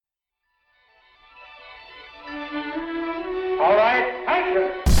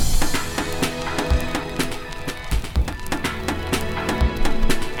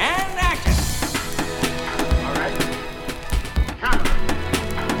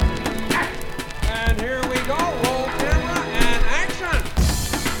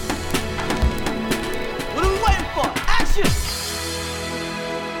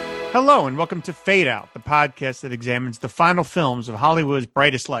Hello, and welcome to Fade Out, the podcast that examines the final films of Hollywood's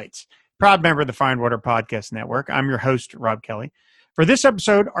brightest lights. Proud member of the Fire and Water Podcast Network. I'm your host, Rob Kelly. For this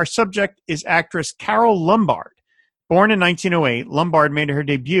episode, our subject is actress Carole Lombard. Born in 1908, Lombard made her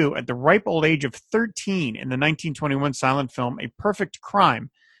debut at the ripe old age of 13 in the 1921 silent film A Perfect Crime,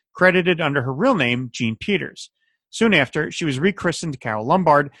 credited under her real name, Jean Peters. Soon after, she was rechristened Carole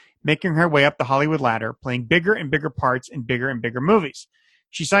Lombard, making her way up the Hollywood ladder, playing bigger and bigger parts in bigger and bigger movies.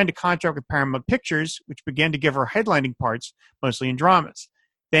 She signed a contract with Paramount Pictures, which began to give her headlining parts, mostly in dramas.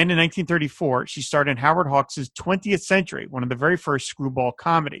 Then in 1934, she starred in Howard Hawks' 20th Century, one of the very first screwball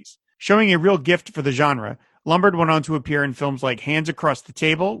comedies. Showing a real gift for the genre, Lombard went on to appear in films like Hands Across the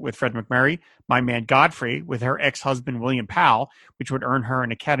Table with Fred MacMurray, My Man Godfrey with her ex-husband William Powell, which would earn her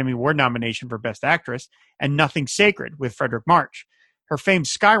an Academy Award nomination for Best Actress, and Nothing Sacred with Frederick March. Her fame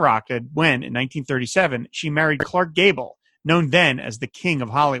skyrocketed when, in 1937, she married Clark Gable, known then as the King of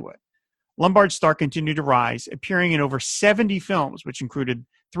Hollywood. Lombard's star continued to rise, appearing in over 70 films, which included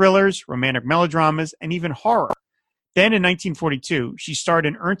thrillers, romantic melodramas, and even horror. Then in 1942, she starred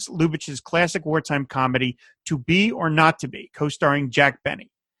in Ernst Lubitsch's classic wartime comedy To Be or Not to Be, co-starring Jack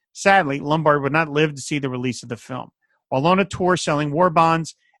Benny. Sadly, Lombard would not live to see the release of the film. While on a tour selling war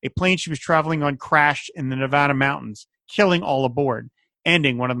bonds, a plane she was traveling on crashed in the Nevada mountains, killing all aboard,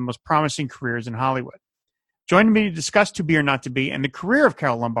 ending one of the most promising careers in Hollywood. Joining me to discuss To Be or Not to Be and the career of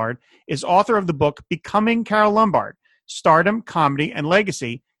Carole Lombard is author of the book Becoming Carole Lombard, Stardom, Comedy, and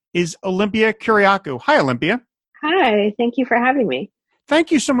Legacy is Olympia Kiriakou. Hi, Olympia. Hi, thank you for having me.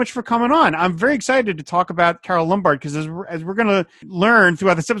 Thank you so much for coming on. I'm very excited to talk about Carole Lombard because as we're going to learn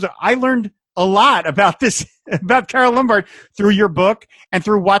throughout this episode, I learned a lot about Carole Lombard through your book and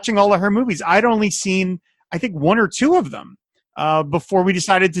through watching all of her movies. I'd only seen, I think, one or two of them before we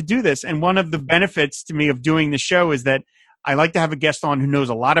decided to do this. And one of the benefits to me of doing the show is that I like to have a guest on who knows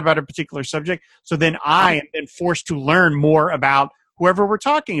a lot about a particular subject. So then I am then forced to learn more about whoever we're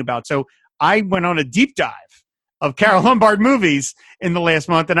talking about. So I went on a deep dive of Carole Lombard movies in the last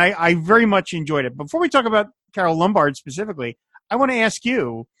month, and I very much enjoyed it. Before we talk about Carole Lombard specifically, I want to ask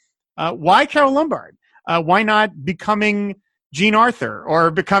you, why Carole Lombard? Why not becoming Jean Arthur or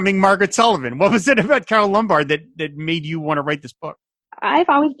becoming Margaret Sullivan? What was it about Carole Lombard that made you want to write this book? I've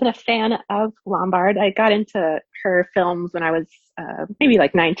always been a fan of Lombard. I got into her films when I was maybe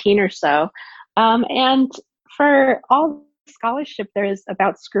like 19 or so. And for all scholarship there is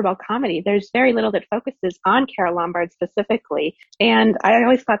about screwball comedy, there's very little that focuses on Carole Lombard specifically. And I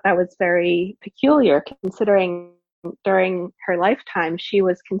always thought that was very peculiar, considering during her lifetime, she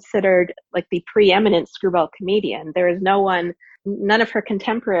was considered like the preeminent screwball comedian. There is none of her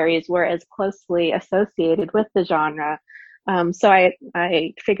contemporaries were as closely associated with the genre. So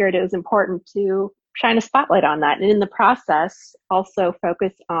I figured it was important to shine a spotlight on that. And in the process, also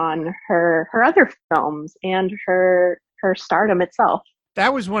focus on her other films and her stardom itself.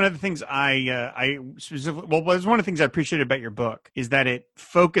 That was one of the things I specifically, was one of the things I appreciated about your book is that it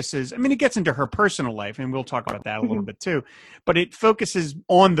focuses, I mean, it gets into her personal life, and we'll talk about that a little bit too, but it focuses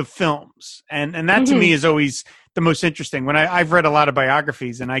on the films. And that to me is always the most interesting. When I've read a lot of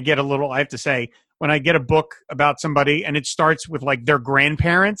biographies, and I have to say, when I get a book about somebody and it starts with like their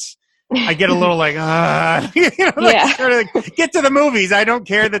grandparents, I get a little like, sort of like, get to the movies. I don't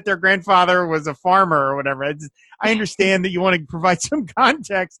care that their grandfather was a farmer or whatever. I understand that you want to provide some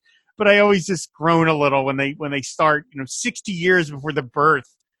context, but I always just groan a little when they start, 60 years before the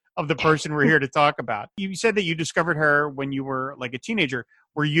birth of the person we're here to talk about. You said that you discovered her when you were like a teenager.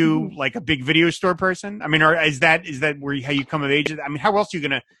 Were you like a big video store person? I mean, or is that how you come of age? I mean, how else are you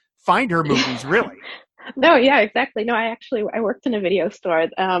going to find her movies, really? No, yeah, exactly. No, I worked in a video store,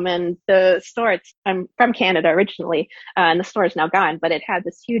 and the store, I'm from Canada originally, and the store is now gone, but it had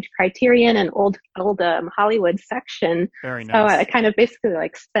this huge Criterion and old Hollywood section. Very nice. So I kind of basically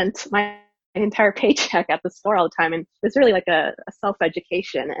like spent my entire paycheck at the store all the time, and it was really like a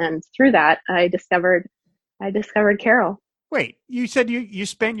self-education. And through that, I discovered Carole. Wait, you said you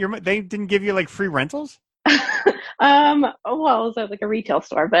spent they didn't give you like free rentals? Well, it was like a retail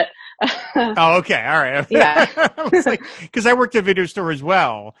store, but oh, okay, all right, yeah. Because I worked at a video store as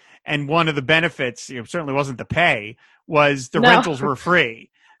well, and one of the benefits, certainly wasn't the pay, was the rentals were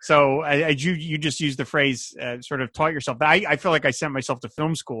free. So you just used the phrase, sort of taught yourself. I feel like I sent myself to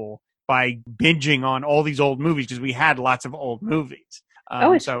film school by binging on all these old movies because we had lots of old movies.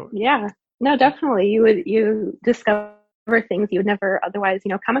 Yeah, no, definitely. You discover things you would never otherwise,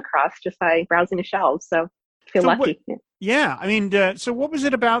 come across just by browsing the shelves. So feel lucky. Yeah, I mean, so what was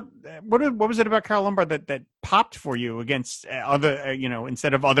it about? What was it about Carole Lombard that popped for you against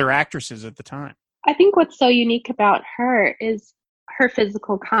instead of other actresses at the time? I think what's so unique about her is her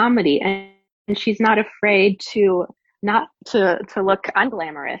physical comedy, and she's not afraid to not to look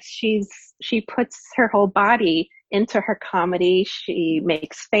unglamorous. She puts her whole body into her comedy. She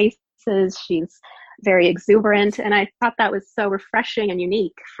makes faces. She's very exuberant, and I thought that was so refreshing and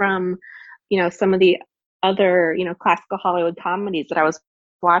unique from, some of the other, classical Hollywood comedies that I was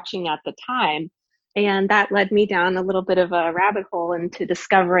watching at the time. And that led me down a little bit of a rabbit hole into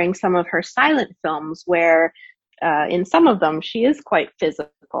discovering some of her silent films where in some of them she is quite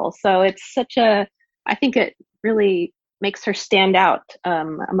physical. So it's I think it really makes her stand out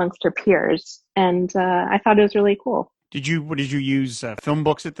amongst her peers. And I thought it was really cool. Did you use film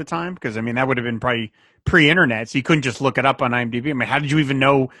books at the time? Because I mean, that would have been probably pre-internet, so you couldn't just look it up on IMDb. I mean, how did you even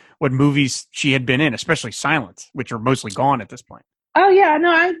know what movies she had been in, especially silent, which are mostly gone at this point? Oh yeah, no,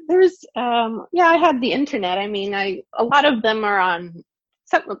 I had the internet. I mean, a lot of them are on,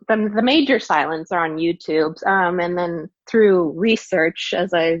 some of them, the major silents are on YouTube. And then through research,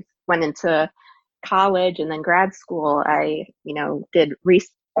 as I went into college and then grad school, I, did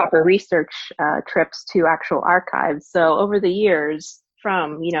proper research trips to actual archives. So over the years,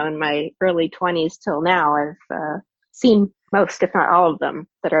 from, in my early 20s till now, I've seen most, if not all of them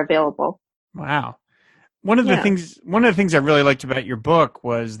that are available. Wow. One of the things I really liked about your book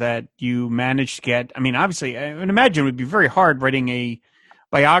was that you managed to get, I mean, obviously, I would imagine it would be very hard writing a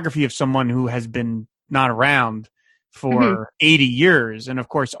biography of someone who has been not around for 80 years. And of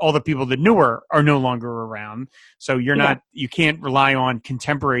course, all the people that knew her are no longer around. So you can't rely on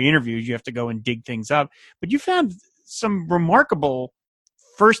contemporary interviews. You have to go and dig things up. But you found some remarkable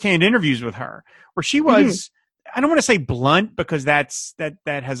firsthand interviews with her where she was, I don't want to say blunt because that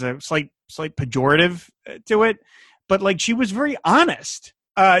has a slight pejorative to it, but like she was very honest.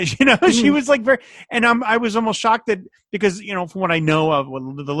 She was like very, and I was almost shocked that because, from what I know of,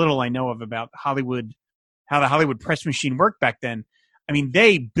 the little I know of about Hollywood, how the Hollywood press machine worked back then. I mean,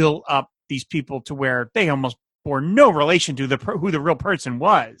 they built up these people to where they almost bore no relation to who the real person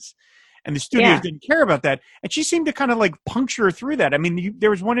was. And the studios didn't care about that. And she seemed to kind of like puncture through that. I mean, there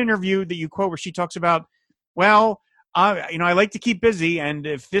was one interview that you quote where she talks about, well, I like to keep busy. And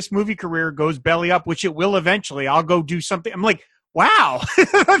if this movie career goes belly up, which it will eventually, I'll go do something. I'm like, wow, I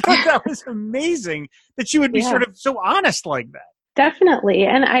thought that was amazing that she would be sort of so honest like that. Definitely.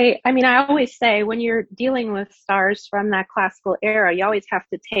 And I mean, I always say when you're dealing with stars from that classical era, you always have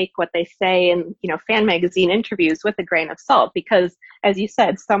to take what they say in, fan magazine interviews with a grain of salt, because as you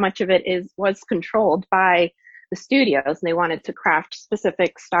said, so much of it was controlled by the studios and they wanted to craft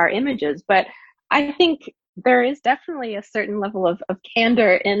specific star images. But I think there is definitely a certain level of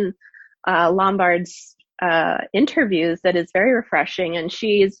candor in Lombard's interviews that is very refreshing, and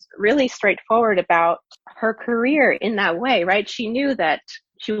she's really straightforward about her career in that way, right? She knew that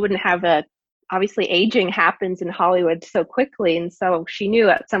she wouldn't have obviously aging happens in Hollywood so quickly, and so she knew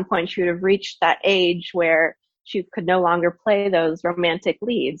at some point she would have reached that age where she could no longer play those romantic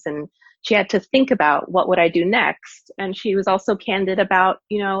leads, and she had to think about what would I do next. And she was also candid about,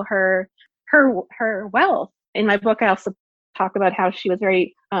 her wealth. In my book, I also talk about how she was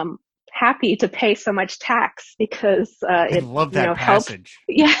very happy to pay so much tax because it love that passage.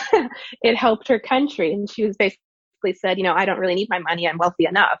 It helped her country. And she was basically said, I don't really need my money. I'm wealthy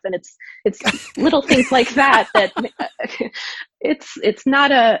enough. And it's little things like that it's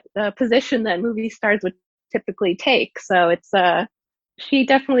not a position that movie stars would typically take. So she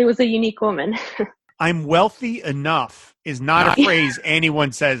definitely was a unique woman. I'm wealthy enough is not a phrase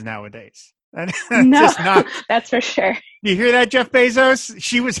anyone says nowadays. No, just not. That's for sure. You hear that, Jeff Bezos?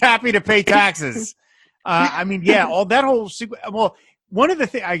 She was happy to pay taxes. I mean, all that whole sequence. Well, one of the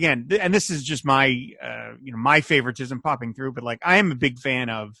things, again, and this is just my, my favoritism popping through, but like I am a big fan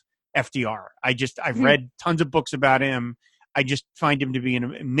of FDR. I've read tons of books about him. I just find him to be an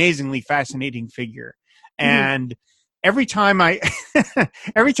amazingly fascinating figure. And every time I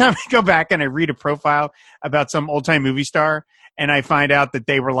go back and I read a profile about some old time movie star, and I find out that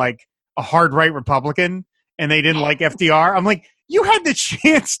they were like a hard right Republican and they didn't like FDR. I'm like, you had the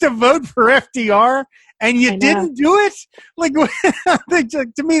chance to vote for FDR and you didn't do it? Like,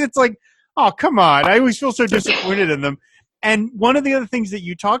 to me, it's like, oh, come on. I always feel so disappointed in them. And one of the other things that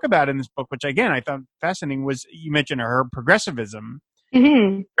you talk about in this book, which again, I found fascinating, was you mentioned her progressivism,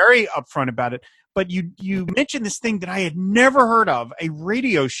 very upfront about it. But you mentioned this thing that I had never heard of, a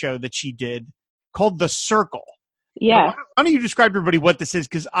radio show that she did called The Circle. Yeah. Why don't you describe to everybody what this is?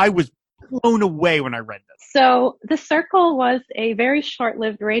 Because I was blown away when I read this. So The Circle was a very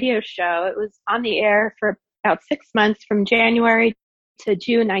short-lived radio show. It was on the air for about 6 months from January to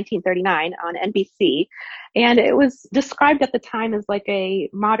June 1939 on NBC. And it was described at the time as like a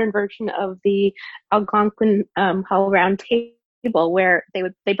modern version of the Algonquin Hull Round table where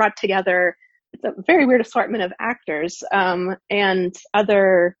they brought together, it's a very weird assortment of actors and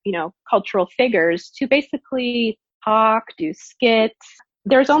other, cultural figures to basically talk, do skits.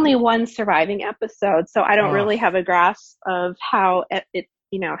 There's only one surviving episode, so I don't really have a grasp of how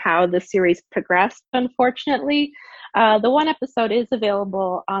how the series progressed, unfortunately. The one episode is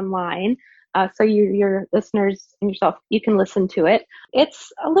available online. So your listeners and yourself, you can listen to it.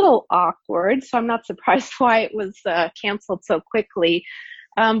 It's a little awkward, so I'm not surprised why it was canceled so quickly.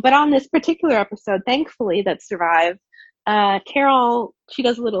 But on this particular episode, thankfully, that survived, Carole, she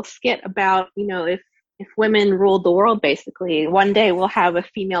does a little skit about, if women ruled the world, basically, one day we'll have a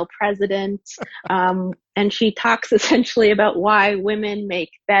female president. And she talks essentially about why women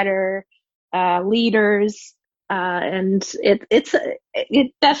make better leaders. And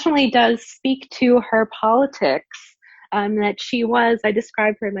it definitely does speak to her politics. That she was, I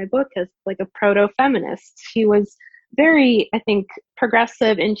described her in my book as like a proto-feminist. She was very, I think,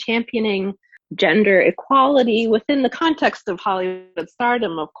 progressive in championing gender equality within the context of Hollywood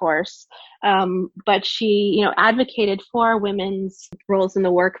stardom, of course. But she, advocated for women's roles in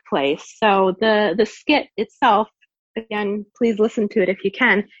the workplace. So the skit itself, again, please listen to it if you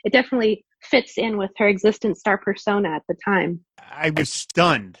can. It definitely fits in with her existent star persona at the time. I was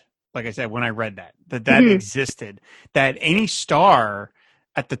stunned, like I said, when I read that existed, that any star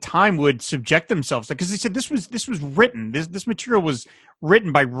at the time would subject themselves, because they said this was written, this material was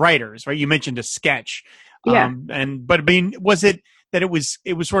written by writers, right? You mentioned a sketch. Yeah. But I mean, was it that it was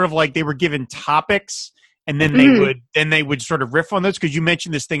sort of like they were given topics and then they would sort of riff on those? Because you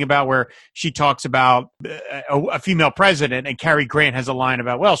mentioned this thing about where she talks about a female president, and Cary Grant has a line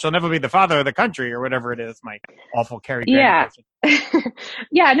about, well, she'll never be the father of the country, or whatever it is. My awful Cary Grant.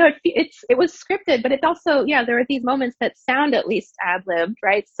 Yeah, no, it was scripted, but it's also, there are these moments that sound at least ad-libbed,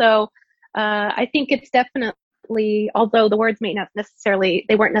 right? So I think it's definitely, although the words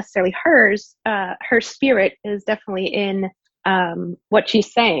they weren't necessarily hers, her spirit is definitely in what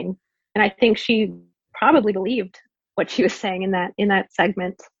she's saying. And I think she probably believed what she was saying in that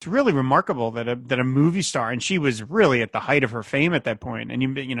segment. It's really remarkable that a movie star, and she was really at the height of her fame at that point, and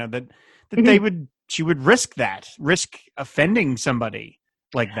she would risk offending somebody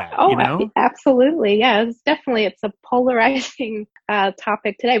like that. Oh, absolutely. Yeah, it's a polarizing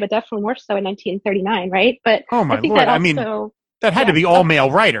topic today, but definitely more so in 1939, right? But oh my Lord, that had to be all male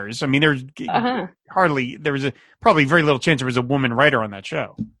writers. I mean, there's there was probably very little chance there was a woman writer on that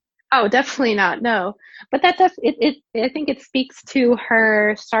show. Oh, definitely not. No, but I think it speaks to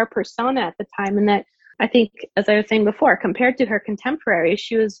her star persona at the time, and that I think, as I was saying before, compared to her contemporaries,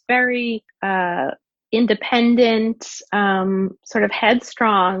 she was very independent, sort of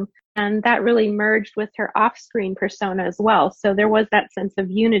headstrong, and that really merged with her off-screen persona as well. So there was that sense of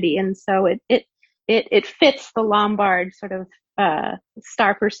unity, and so it fits the Lombard sort of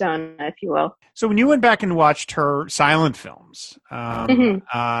star persona, if you will. So when you went back and watched her silent films,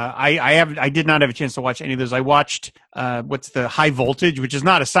 I did not have a chance to watch any of those. I watched what's the High Voltage, which is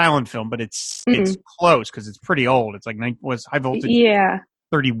not a silent film, but it's close because it's pretty old. It's like was High Voltage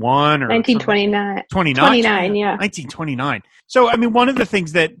 31 or 1929. 29, yeah. 1929. So I mean, one of the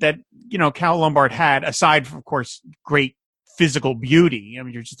things that Carole Lombard had, aside from, of course, great physical beauty, I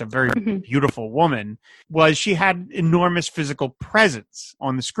mean, you're just a very beautiful woman, was she had enormous physical presence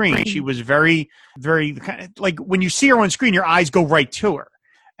on the screen. Right. She was very, very, like, when you see her on screen, your eyes go right to her.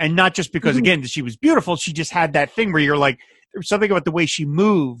 And not just because, again, she was beautiful, she just had that thing where you're like, there's something about the way she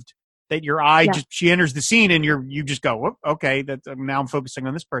moved that your eye she enters the scene and you just go, whoop, okay, now I'm focusing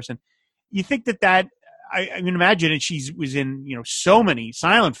on this person. You think that I can imagine, and she was in, so many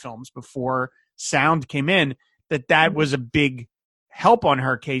silent films before sound came in, that was a big help on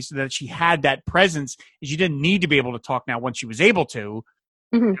her case, that she had that presence, and she didn't need to be able to talk. Now, once she was able to,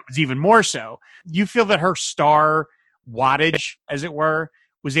 it was even more so. You feel that her star wattage, as it were,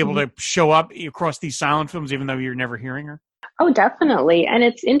 was able to show up across these silent films, even though you're never hearing her? Oh, definitely. And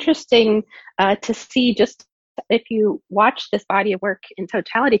it's interesting to see, just if you watch this body of work in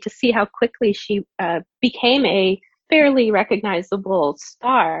totality, to see how quickly she became a fairly recognizable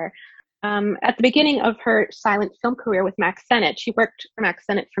star. At the beginning of her silent film career with Max Sennett, she worked for Max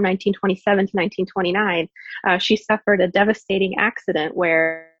Sennett from 1927 to 1929. She suffered a devastating accident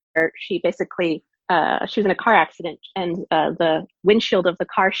where she basically, she was in a car accident, and the windshield of the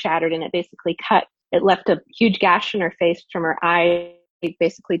car shattered, and it basically it left a huge gash in her face from her eye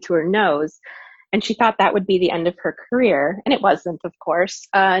basically to her nose. And she thought that would be the end of her career. And it wasn't, of course.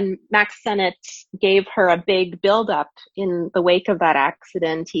 And Max Sennett gave her a big buildup in the wake of that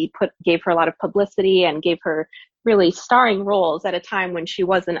accident. He gave her a lot of publicity and gave her really starring roles at a time when she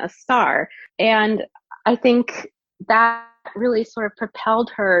wasn't a star. And I think that really sort of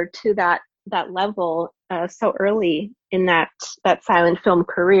propelled her to that level so early in that silent film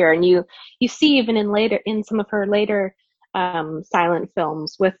career. And you see even in some of her later silent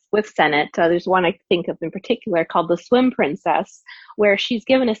films with Sennett. There's one I think of in particular called The Swim Princess, where she's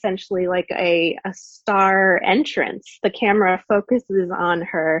given essentially like a star entrance. The camera focuses on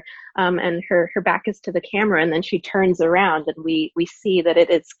her, and her back is to the camera, and then she turns around, and we see that it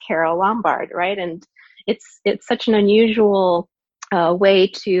is Carole Lombard, right? And it's such an unusual way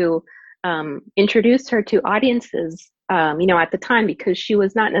to introduce her to audiences, at the time, because she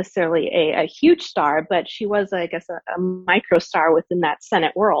was not necessarily a huge star, but she was, I guess, a micro star within that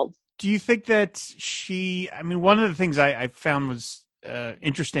Sennett world. Do you think that one of the things I found was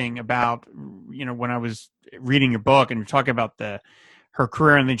interesting about, when I was reading your book and you're talking about her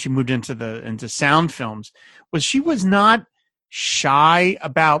career, and then she moved into sound films, was she was not shy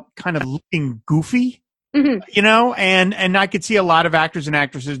about kind of looking goofy. Mm-hmm. And I could see a lot of actors and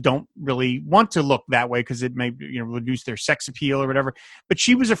actresses don't really want to look that way because it may, reduce their sex appeal or whatever. But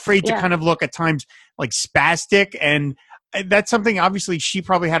she was afraid to kind of look at times like spastic, and that's something obviously she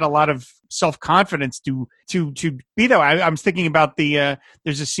probably had a lot of self-confidence to be though. I'm thinking about there's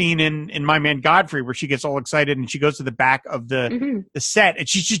a scene in My Man Godfrey where she gets all excited and she goes to the back of the set and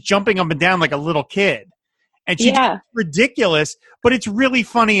she's just jumping up and down like a little kid. And she's ridiculous, but it's really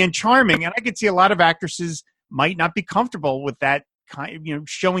funny and charming. And I could see a lot of actresses might not be comfortable with that kind,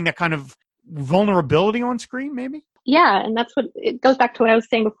 showing that kind of vulnerability on screen, maybe. Yeah, and that's what it goes back to what I was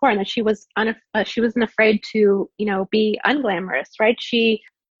saying before, and that she wasn't afraid to, be unglamorous, right? She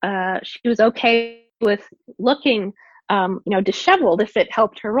was okay with looking, disheveled if it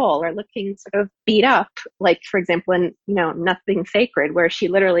helped her role, or looking sort of beat up, like for example in Nothing Sacred, where she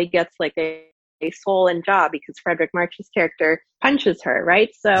literally gets like a soul and jaw because Frederick March's character punches her, right?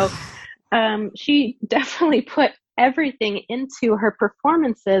 So she definitely put everything into her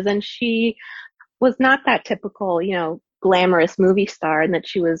performances, and she was not that typical, glamorous movie star, and that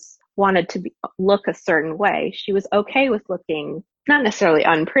she wanted to look a certain way. She was okay with looking not necessarily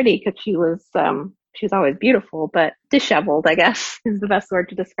unpretty, because she was always beautiful, but disheveled, I guess, is the best word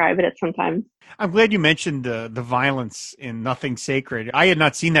to describe it at sometimes. I'm glad you mentioned the violence in Nothing Sacred. I had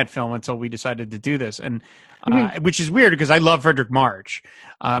not seen that film until we decided to do this, and which is weird because I love Frederick March.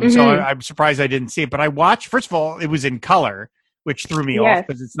 So I'm surprised I didn't see it. But I watched, first of all, it was in color, which threw me off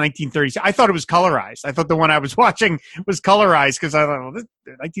because it's 1930. I thought it was colorized. I thought the one I was watching was colorized because I thought, well, this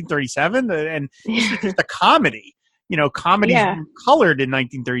 1937, and this is just a comedy. Comedies were colored in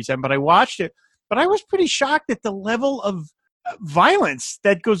 1937, but I watched it. But I was pretty shocked at the level of violence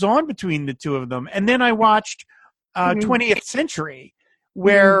that goes on between the two of them. And then I watched 20th Century,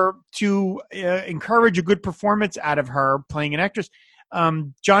 where to encourage a good performance out of her playing an actress,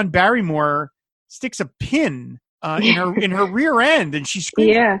 John Barrymore sticks a pin in her rear end, and she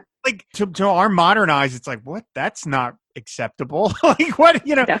screams. Yeah. Like to our modern eyes, it's like, what? That's not acceptable. Like what?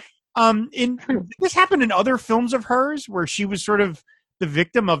 This happened in other films of hers where she was sort of the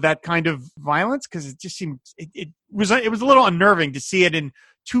victim of that kind of violence, because it just seemed it was a little unnerving to see it in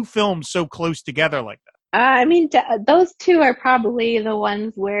two films so close together like that. Those two are probably the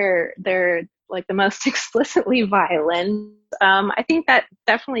ones where they're like the most explicitly violent. I think that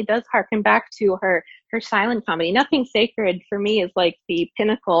definitely does harken back to her silent comedy. Nothing Sacred for me is like the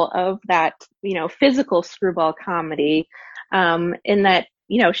pinnacle of that, physical screwball comedy, in that,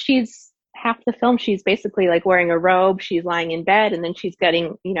 she's half the film, she's basically like wearing a robe, she's lying in bed, and then she's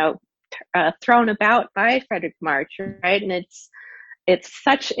getting, thrown about by Frederick March, right? And it's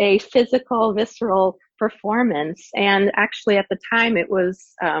such a physical, visceral performance. And actually at the time it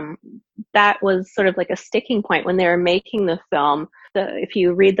was, that was sort of like a sticking point when they were making the film. If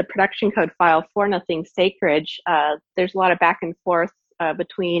you read the production code file for Nothing Sacred, there's a lot of back and forth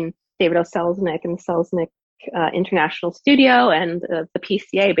between David O. Selznick and the Selznick International Studio and the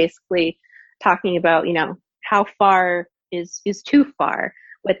PCA, basically talking about, how far is too far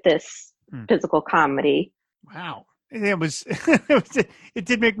with this physical comedy. Wow. It was, it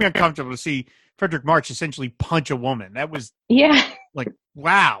did make me uncomfortable to see Frederick March essentially punch a woman. That was like,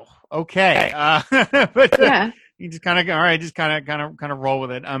 wow. Okay. But you just kind of, all right, just kind of roll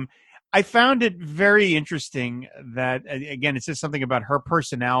with it. I found it very interesting that, again, it says something about her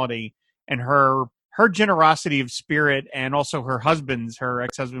personality and her generosity of spirit, and also her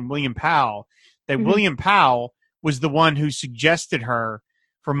ex-husband, William Powell, that William Powell was the one who suggested her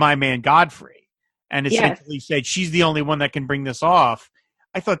for My Man Godfrey, and essentially said she's the only one that can bring this off.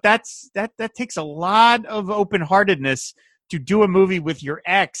 I thought that takes a lot of open-heartedness to do a movie with your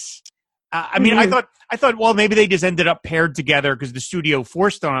ex. I thought, well, maybe they just ended up paired together because the studio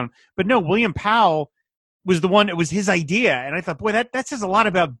forced on them. But no, William Powell was the one. It was his idea, and I thought, boy, that says a lot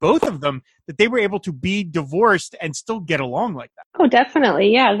about both of them, that they were able to be divorced and still get along like that. Oh,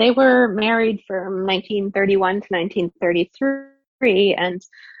 definitely. Yeah, they were married from 1931 to 1933, and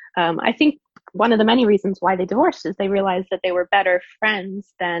I think one of the many reasons why they divorced is they realized that they were better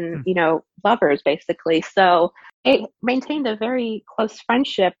friends than, lovers, basically. So they maintained a very close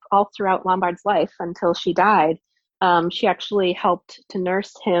friendship all throughout Lombard's life until she died. She actually helped to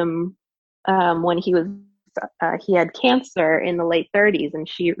nurse him when he had cancer in the late 30s, and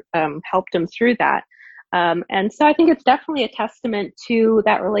she helped him through that. And so I think it's definitely a testament to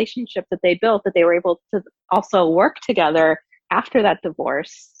that relationship that they built, that they were able to also work together after that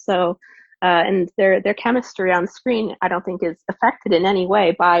divorce. So, and their chemistry on screen, I don't think is affected in any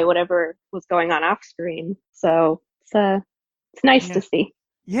way by whatever was going on off screen. So it's nice to see.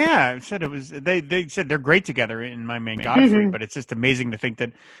 Yeah, I said it was. They said they're great together in My Man Godfrey, but it's just amazing to think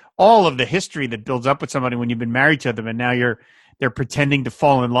that all of the history that builds up with somebody when you've been married to them, and now they're pretending to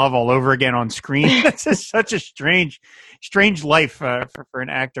fall in love all over again on screen. That's just such a strange life for an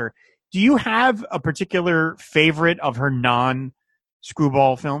actor. Do you have a particular favorite of her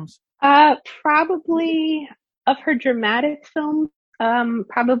non-screwball films? Probably of her dramatic films.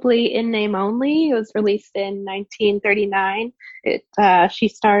 Probably In Name Only. It was released in 1939. She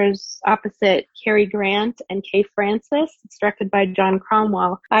stars opposite Cary Grant and Kay Francis. It's directed by John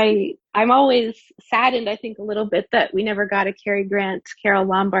Cromwell. I'm always saddened, I think, a little bit that we never got a Cary Grant, Carole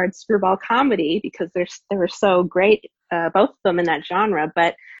Lombard screwball comedy, because they were so great, both of them in that genre.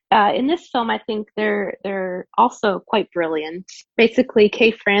 But in this film, I think they're also quite brilliant. Basically,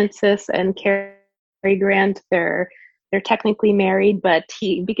 Kay Francis and Cary Grant, they're technically married, but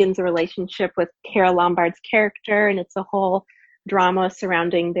he begins a relationship with Carole Lombard's character, and it's a whole drama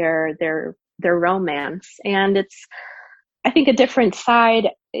surrounding their romance. And it's, I think, a different side.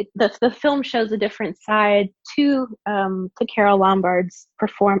 The film shows a different side to Carole Lombard's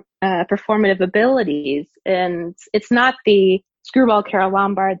performative abilities, and it's not the screwball Carole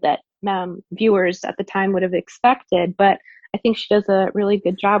Lombard that viewers at the time would have expected. But I think she does a really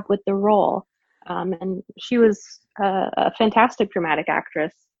good job with the role, and she was a fantastic dramatic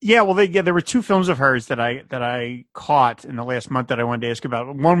actress. Yeah, well, there were two films of hers that I caught in the last month that I wanted to ask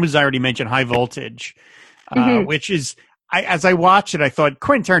about. One was, I already mentioned, High Voltage, which is, as I watched it, I thought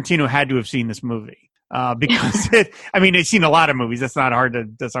Quentin Tarantino had to have seen this movie because I've seen a lot of movies. That's not hard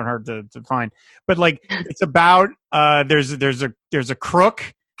to find, but like it's about there's a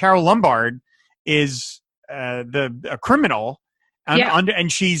crook. Carole Lombard is a criminal.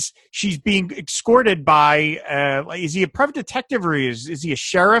 And she's being escorted by is he a private detective or is he a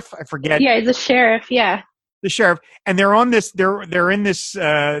sheriff? I forget. Yeah, he's a sheriff. Yeah, the sheriff, and they're on this. They're in this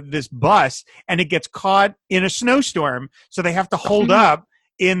this bus, and it gets caught in a snowstorm, so they have to hold up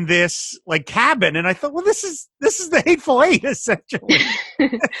in this like cabin. And I thought, well, this is the Hateful Eight, essentially.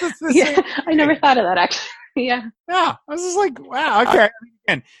 I never thought of that actually. Yeah. I was just like, wow, okay.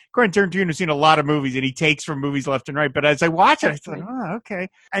 And Quentin Tarantino's seen a lot of movies, and he takes from movies left and right. But as I watch it, I thought, oh, okay.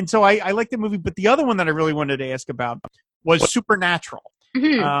 And so I like the movie. But the other one that I really wanted to ask about was Supernatural,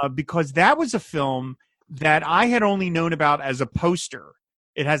 because that was a film that I had only known about as a poster.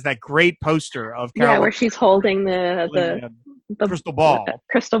 It has that great poster of Carole, where she's holding the crystal ball.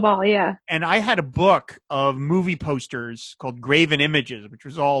 Crystal ball, yeah. And I had a book of movie posters called Graven Images, which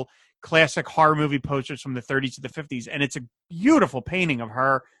was all classic horror movie posters from the 30s to the 50s, and it's a beautiful painting of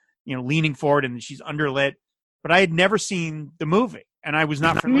her, leaning forward, and she's underlit. But I had never seen the movie, and I was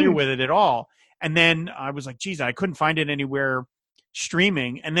not familiar with it at all. And then I was like, geez, I couldn't find it anywhere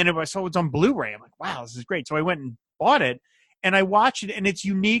streaming. And then I saw it's on Blu-ray. I'm like, wow, this is great. So I went and bought it, and I watched it, and it's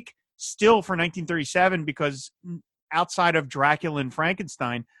unique still for 1937 because outside of Dracula and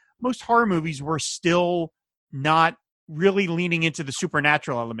Frankenstein, most horror movies were still not really leaning into the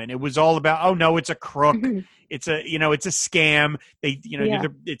supernatural element. It was all about, oh no, it's a crook. It's a scam.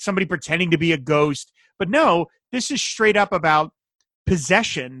 It's somebody pretending to be a ghost. But no, this is straight up about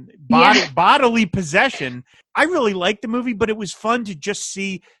possession, bodily possession. I really liked the movie, but it was fun to just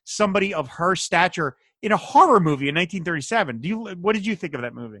see somebody of her stature in a horror movie in 1937. What did you think of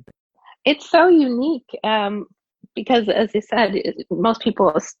that movie? It's so unique because, as you said, most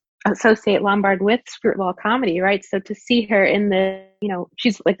people associate Lombard with screwball comedy, right? So to see her in the,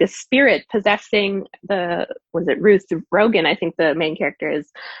 she's like the spirit possessing Ruth Rogan, I think the main character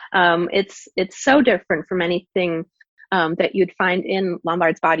is. It's so different from anything that you'd find in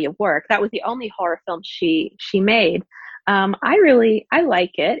Lombard's body of work. That was the only horror film she made. I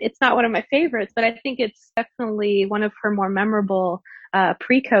like it. It's not one of my favorites, but I think it's definitely one of her more memorable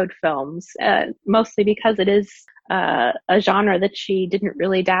pre-code films, mostly because it is a genre that she didn't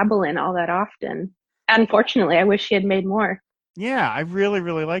really dabble in all that often. Unfortunately, I wish she had made more. Yeah, I really,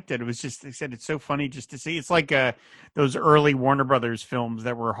 really liked it. It was just, they said it's so funny just to see. It's like those early Warner Brothers films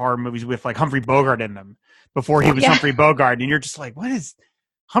that were horror movies with like Humphrey Bogart in them before he was Yeah. Humphrey Bogart. And you're just like, what is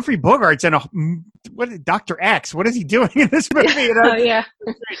Humphrey Bogart's in what Dr. X? What is he doing in this movie? You know? Oh, yeah.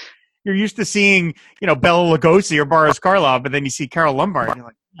 You're used to seeing, Bela Lugosi or Boris Karloff, but then you see Carole Lombard. And you're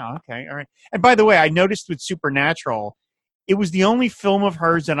like, oh, okay, all right. And by the way, I noticed with Supernatural, it was the only film of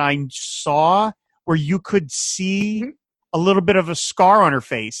hers that I saw where you could see a little bit of a scar on her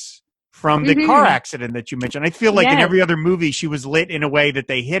face from the car accident that you mentioned. I feel like in every other movie she was lit in a way that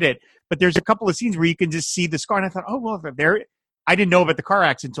they hit it, but there's a couple of scenes where you can just see the scar. And I thought, oh, well, there. I didn't know about the car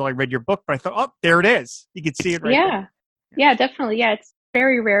accident until I read your book, but I thought, oh, there it is. You could see it right there. Yeah, definitely. Yeah, it's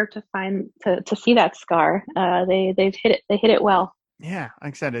very rare to find to see that scar. They've hit it. They hit it well. Yeah,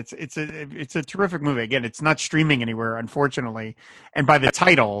 like I said, it's a terrific movie. Again, it's not streaming anywhere, unfortunately, and by the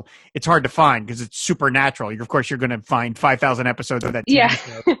title, it's hard to find because it's supernatural. Of course, you're going to find 5,000 episodes of that TV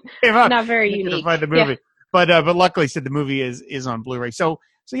show. Not very unique. Find the movie, but luckily, said the movie is on Blu-ray. So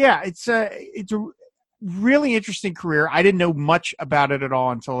yeah, it's a really interesting career. I didn't know much about it at all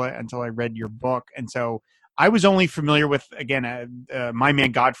until I read your book, and so I was only familiar with again My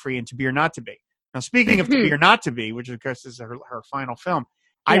Man Godfrey and To Be or Not to Be. Now, speaking of To Be or Not to Be, which of course is her final film,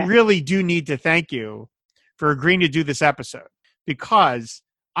 I really do need to thank you for agreeing to do this episode because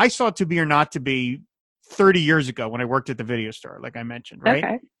I saw To Be or Not to Be 30 years ago when I worked at the video store, like I mentioned, right?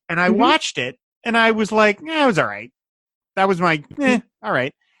 Okay. And I watched it and I was like, it was all right. That was my, all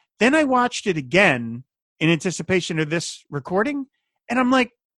right. Then I watched it again in anticipation of this recording and I'm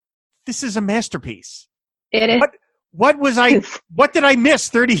like, this is a masterpiece. It is. What did I miss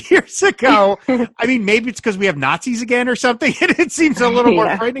 30 years ago? I mean, maybe it's because we have Nazis again or something. And it seems a little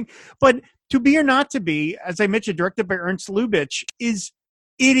more frightening. But To Be or Not to Be, as I mentioned, directed by Ernst Lubitsch, it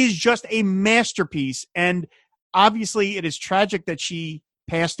is just a masterpiece. And obviously, it is tragic that she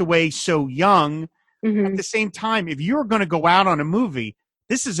passed away so young. At the same time, if you're going to go out on a movie,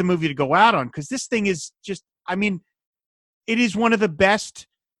 this is a movie to go out on because this thing is just, I mean, it is one of the best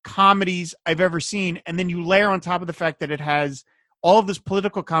comedies I've ever seen. And then you layer on top of the fact that it has all of this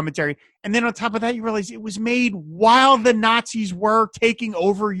political commentary. And then on top of that, you realize it was made while the Nazis were taking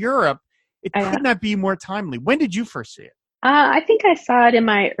over Europe. It could not be more timely. When did you first see it? I think I saw it in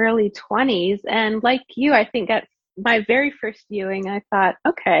my early 20s. And like you, I think at my very first viewing, I thought,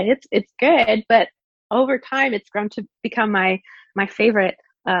 okay, it's good. But over time, it's grown to become my favorite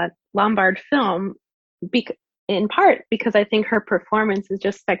Lombard film, in part because I think her performance is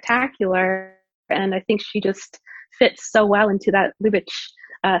just spectacular. And I think she just fits so well into that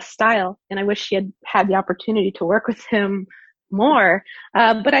Lubitsch style. And I wish she had the opportunity to work with him more.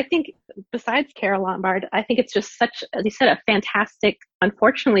 But I think besides Carole Lombard, I think it's just such, as you said, a fantastic,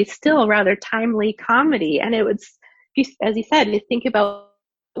 unfortunately still rather timely comedy. And it was, as you said, you think about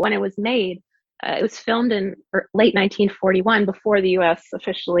when it was made, it was filmed in late 1941 before the U.S.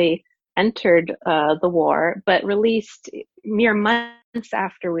 officially entered the war, but released mere months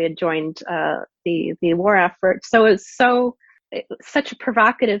after we had joined the war effort. So it was such a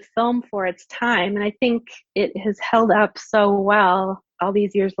provocative film for its time, and I think it has held up so well all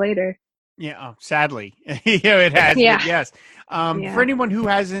these years later. Yeah, sadly, it has. Yeah. Yes. For anyone who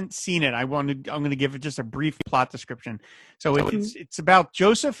hasn't seen it, I'm going to give it just a brief plot description. So it's about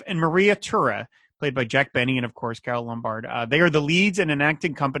Joseph and Maria Tura, played by Jack Benny and, of course, Carole Lombard. They are the leads in an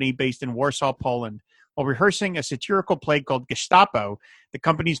acting company based in Warsaw, Poland. While rehearsing a satirical play called Gestapo, the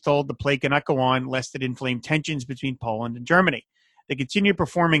company is told the play cannot go on lest it inflame tensions between Poland and Germany. They continue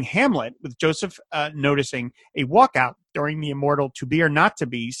performing Hamlet, with Joseph noticing a walkout during the immortal To Be or Not to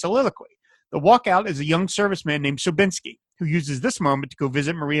Be soliloquy. The walkout is a young serviceman named Sobinski, who uses this moment to go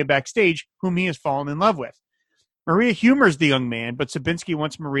visit Maria backstage, whom he has fallen in love with. Maria humors the young man, but Sobinski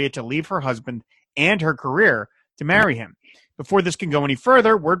wants Maria to leave her husband and her career to marry him. Before this can go any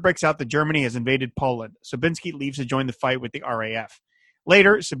further, word breaks out that Germany has invaded Poland. Sobinski leaves to join the fight with the RAF.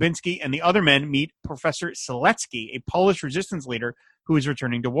 Later, Sobinski and the other men meet Professor Selecki, a Polish resistance leader who is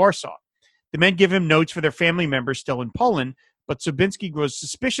returning to Warsaw. The men give him notes for their family members still in Poland, but Sobinski grows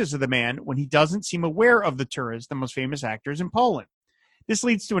suspicious of the man when he doesn't seem aware of the Turas, the most famous actors in Poland. This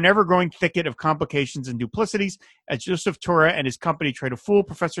leads to an ever-growing thicket of complications and duplicities as Joseph Tura and his company try to fool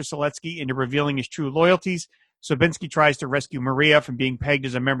Professor Selecki into revealing his true loyalties. Sobinski tries to rescue Maria from being pegged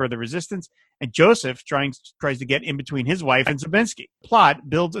as a member of the resistance, and Joseph tries to get in between his wife and Sobinski. Plot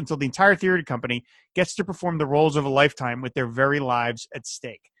builds until the entire theater company gets to perform the roles of a lifetime with their very lives at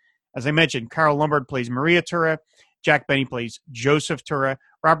stake. As I mentioned, Carole Lombard plays Maria Tura, Jack Benny plays Joseph Tura,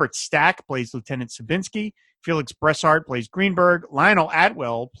 Robert Stack plays Lieutenant Sobinski, Felix Bressart plays Greenberg, Lionel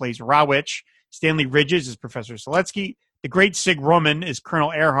Atwill plays Rawitch, Stanley Ridges is Professor Seletsky. The great Sig Roman is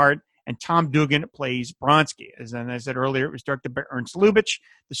Colonel Earhart. And Tom Dugan plays Bronsky. As I said earlier, it was directed by Ernst Lubitsch.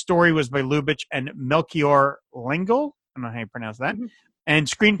 The story was by Lubitsch and Melchior Lengel. I don't know how you pronounce that. Mm-hmm. And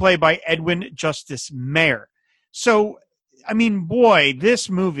screenplay by Edwin Justice Mayer. So, I mean, boy, this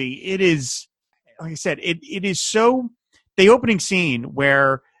movie, it is, like I said, it is so, the opening scene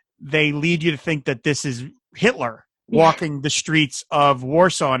where they lead you to think that this is Hitler walking the streets of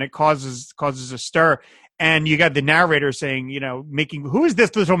Warsaw, and it causes a stir. And you got the narrator saying, who is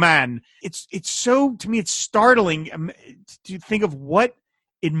this little man? It's so, to me, it's startling to think of what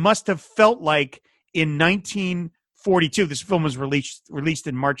it must have felt like in 1942. This film was released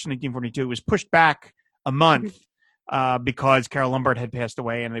in March 1942. It was pushed back a month because Carole Lombard had passed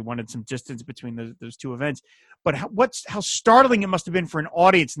away, and they wanted some distance between those two events. But how startling it must have been for an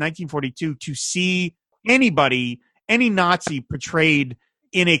audience in 1942 to see any Nazi portrayed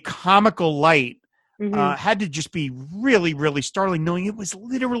in a comical light. Had to just be really, really startling, knowing it was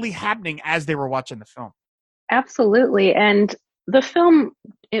literally happening as they were watching the film. Absolutely, and the film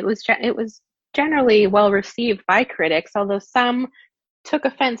it was generally well received by critics, although some took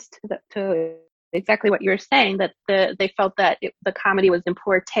offense to exactly what you were saying, that they felt that the comedy was in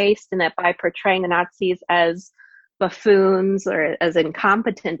poor taste, and that by portraying the Nazis as buffoons or as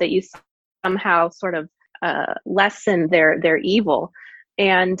incompetent, that you somehow sort of lessen their evil.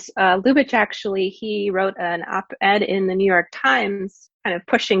 And Lubitsch, actually, he wrote an op-ed in the New York Times kind of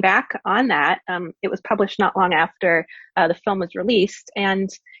pushing back on that. It was published not long after the film was released. And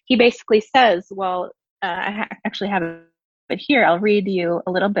he basically says, well, I actually have it here. I'll read you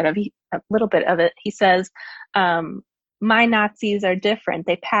a little bit of it. He says, my Nazis are different.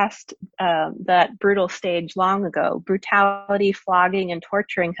 They passed that brutal stage long ago. Brutality, flogging, and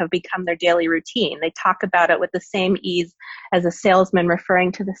torturing have become their daily routine. They talk about it with the same ease as a salesman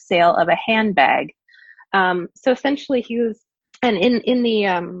referring to the sale of a handbag. So essentially, he was, and in the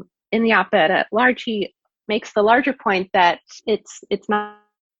op-ed at large, he makes the larger point that it's not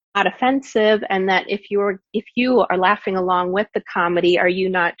offensive, and that if you are laughing along with the comedy, are you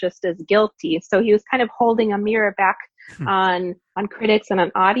not just as guilty? So he was kind of holding a mirror back on critics and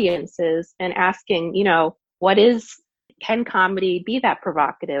on audiences, and asking, can comedy be that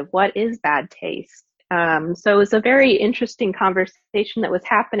provocative? What is bad taste? So it was a very interesting conversation that was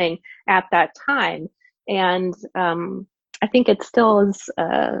happening at that time, and I think it still is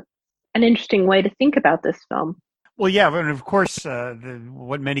an interesting way to think about this film. Well, yeah, and of course,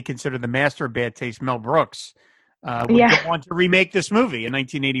 what many consider the master of bad taste, Mel Brooks, would go on to remake this movie in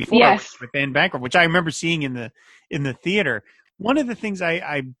 1984 with Anne Bancroft, which I remember seeing in the theater. One of the things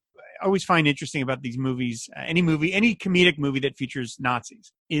I always find interesting about these movies, any comedic movie that features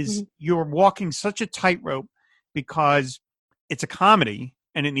Nazis, is you're walking such a tightrope, because it's a comedy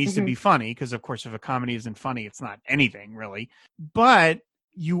and it needs to be funny, because of course if a comedy isn't funny, it's not anything really. But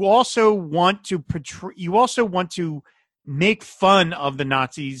you also want to make fun of the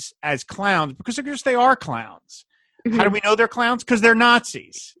Nazis as clowns, because of course they are clowns. How do we know they're clowns? Because they're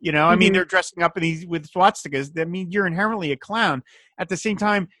Nazis. I mean, they're dressing up with swastikas. That means you're inherently a clown. At the same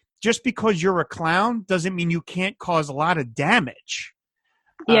time, just because you're a clown doesn't mean you can't cause a lot of damage.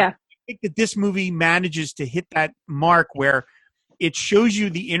 I think that this movie manages to hit that mark where it shows you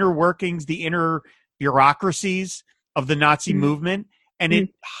the inner workings, the inner bureaucracies of the Nazi movement. And it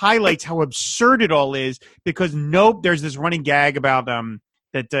highlights how absurd it all is, because there's this running gag about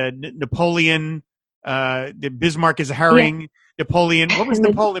that Napoleon, the Bismarck is a herring. Napoleon, what was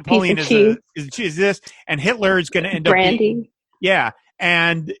Napoleon is this, and Hitler is going to end Brandy. up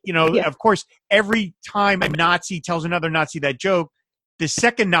and of course, every time a Nazi tells another Nazi that joke, the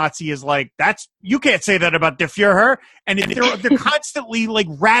second Nazi is like, you can't say that about the Führer, and they're constantly like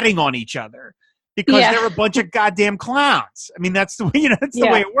ratting on each other, because they're a bunch of goddamn clowns. I mean, that's the way, the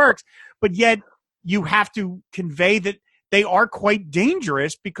way it works. But yet you have to convey that they are quite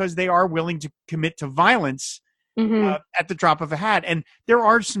dangerous, because they are willing to commit to violence at the drop of a hat. And there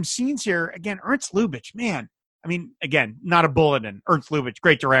are some scenes here. Again, Ernst Lubitsch, man. I mean, again, not a bulletin. Ernst Lubitsch,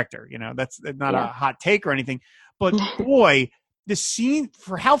 great director. That's not a hot take or anything. But boy, the scene,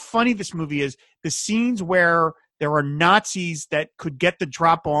 for how funny this movie is, the scenes where there are Nazis that could get the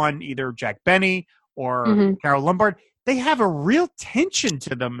drop on either Jack Benny or Carole Lombard, they have a real tension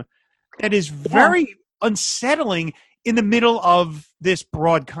to them that is very unsettling in the middle of this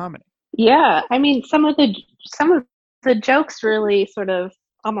broad comedy. Yeah, I mean, some of the jokes really sort of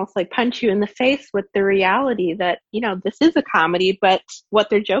almost like punch you in the face with the reality that, this is a comedy, but what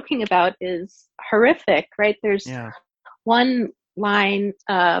they're joking about is horrific, right? There's one line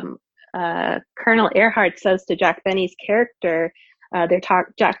Colonel Earhart says to Jack Benny's character,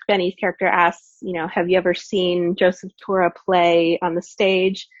 Jack Benny's character asks, have you ever seen Joseph Tora play on the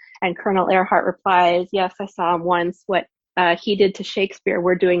stage? And Colonel Earhart replies, yes, I saw him once. What he did to Shakespeare,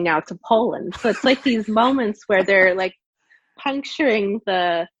 we're doing now to Poland. So it's like these moments where they're like puncturing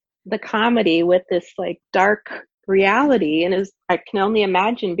the comedy with this like dark reality. And I can only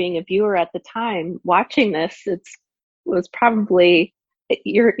imagine being a viewer at the time watching this. It was probably,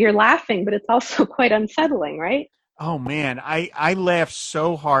 you're laughing, but it's also quite unsettling, right? Oh man, I laughed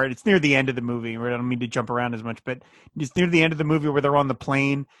so hard. It's near the end of the movie. I don't mean to jump around as much, but it's near the end of the movie where they're on the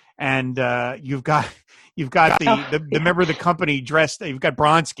plane, and you've got the member of the company dressed. You've got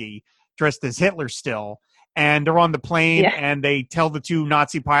Bronsky dressed as Hitler still, and they're on the plane, and they tell the two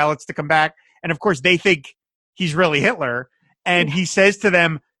Nazi pilots to come back, and of course they think he's really Hitler, and he says to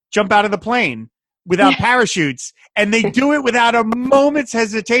them, "Jump out of the plane." Without parachutes, and they do it without a moment's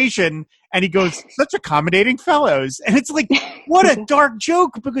hesitation. And he goes, such accommodating fellows. And it's like, what a dark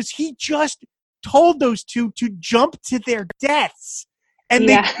joke, because he just told those two to jump to their deaths. And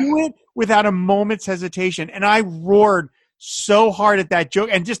they do it without a moment's hesitation. And I roared so hard at that joke.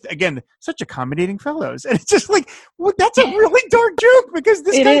 And just, again, such accommodating fellows. And it's just like, well, that's a really dark joke, because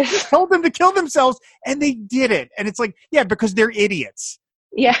this guy just told them to kill themselves, and they did it. And it's like, yeah, because they're idiots.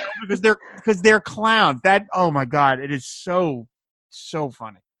 Yeah. Because they're clowns. That, oh my God, it is so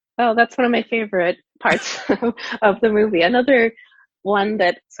funny. Oh, that's one of my favorite parts of the movie. Another one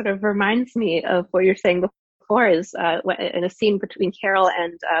that sort of reminds me of what you're saying before is in a scene between Carole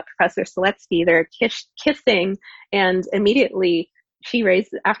and Professor Seletsky. They're kissing, and immediately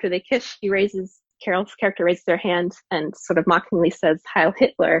after they kiss, Carole's character raises her hand and sort of mockingly says, Heil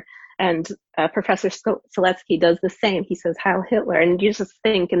Hitler. And Professor Seletsky does the same. He says, Heil Hitler. And you just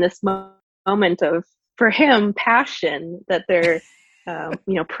think in this moment of, for him, passion, that they're,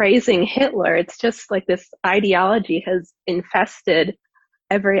 praising Hitler. It's just like this ideology has infested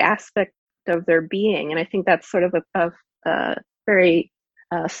every aspect of their being. And I think that's sort of a very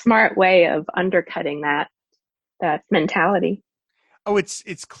smart way of undercutting that mentality. Oh,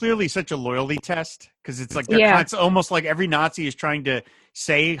 it's clearly such a loyalty test, because it's like they're almost like every Nazi is trying to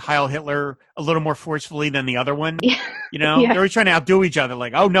say Heil Hitler a little more forcefully than the other one. Yeah. They're always trying to outdo each other.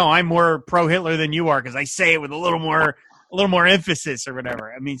 Like, oh no, I'm more pro Hitler than you are because I say it with a little more emphasis or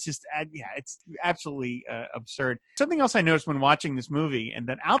whatever. I mean, it's just it's absolutely absurd. Something else I noticed when watching this movie, and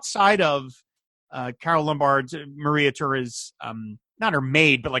that outside of Carole Lombard's Maria Tura's not her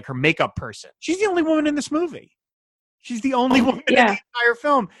maid, but like her makeup person, she's the only woman in this movie. She's the only woman in the entire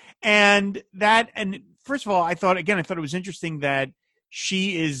film. And first of all, I thought it was interesting that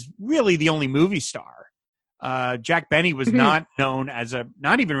she is really the only movie star. Jack Benny was not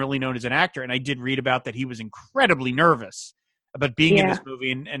even really known as an actor. And I did read about that he was incredibly nervous about being in this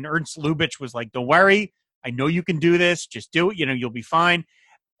movie. And Ernst Lubitsch was like, don't worry. I know you can do this. Just do it. You'll be fine.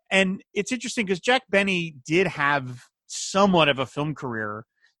 And it's interesting because Jack Benny did have somewhat of a film career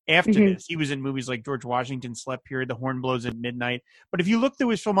after this. He was in movies like George Washington Slept Period, The Horn Blows at Midnight. But if you look through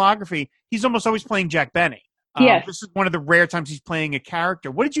his filmography, he's almost always playing Jack Benny. This is one of the rare times he's playing a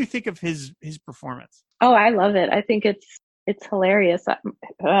character. What did you think of his performance? Oh, I love it. I think it's hilarious.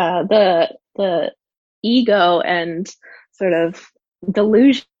 The ego and sort of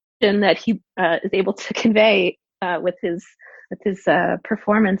delusion that he is able to convey with his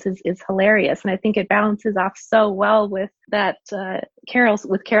performance is hilarious, and I think it balances off so well with that Carol's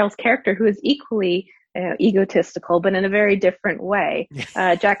character, who is equally egotistical, but in a very different way.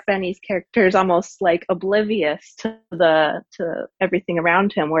 Jack Benny's character is almost like oblivious to everything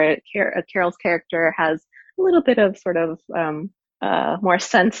around him, where Carol's character has a little bit of sort of more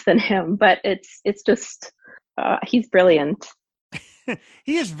sense than him, but it's just he's brilliant.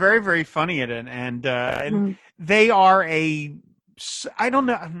 He is very, very funny at it, and they are I don't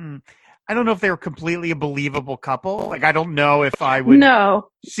know if they were completely a believable couple. Like, I don't know if I would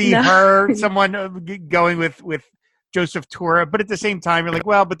see someone going with Joseph Tora, but at the same time, you're like,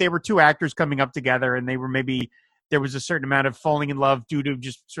 well, but they were two actors coming up together, and there was a certain amount of falling in love due to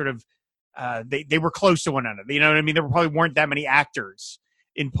just sort of they were close to one another. You know what I mean? There probably weren't that many actors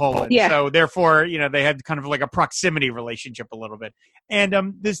in Poland. So therefore, they had kind of like a proximity relationship a little bit. And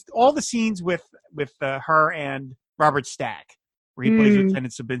all the scenes with her and Robert Stack, where he plays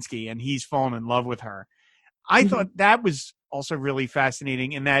Lieutenant Sabinski, and he's fallen in love with her. I thought that was also really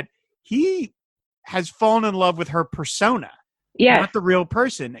fascinating, in that he has fallen in love with her persona, not the real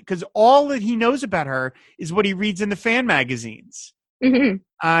person, because all that he knows about her is what he reads in the fan magazines. And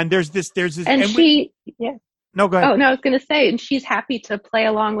there's this, and she, no, go ahead. Oh no, I was going to say, and she's happy to play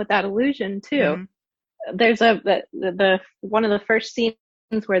along with that illusion too. There's the one of the first scenes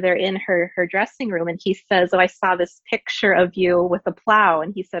where they're in her dressing room, and he says, "Oh, I saw this picture of you with a plow,"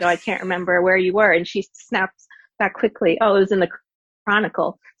 and he said, "Oh, I can't remember where you were," and she snaps back quickly, "Oh, it was in the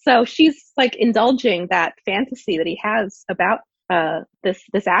Chronicle." So she's like indulging that fantasy that he has about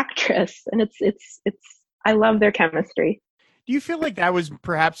this actress, and it's I love their chemistry. Do you feel like that was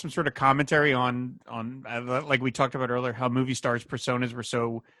perhaps some sort of commentary on like we talked about earlier, how movie stars' personas were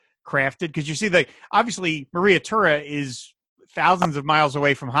so crafted? Because you see, like obviously Maria Tura is thousands of miles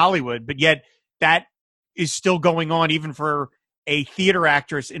away from Hollywood, but yet that is still going on even for a theater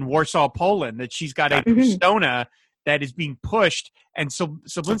actress in Warsaw, Poland. That she's got a persona that is being pushed, and so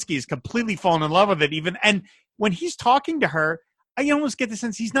Soblinsky is completely fallen in love with it. Even and when he's talking to her, I almost get the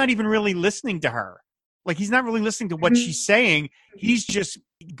sense he's not even really listening to her. Like he's not really listening to what she's saying. He's just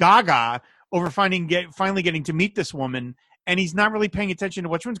gaga over finally getting to meet this woman, and he's not really paying attention to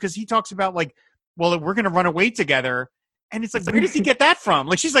what's wrong because he talks about like, well, we're going to run away together, and it's like, where does he get that from?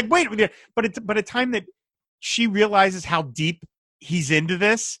 Like she's like, wait, but a time that she realizes how deep he's into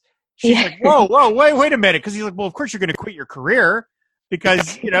this, she's like, whoa, wait a minute, because he's like, well, of course you're going to quit your career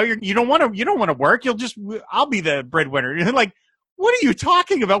because you don't want to work. I'll be the breadwinner. You're like, what are you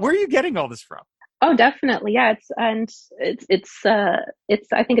talking about? Where are you getting all this from? Oh, definitely. Yeah. It's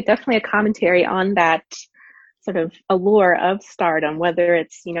I think it's definitely a commentary on that sort of allure of stardom, whether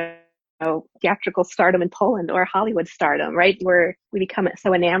it's, theatrical stardom in Poland or Hollywood stardom, right? Where we become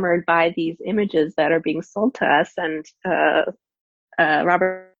so enamored by these images that are being sold to us. And,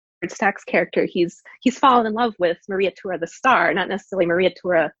 Robert Stack's character, he's fallen in love with Maria Tura, the star, not necessarily Maria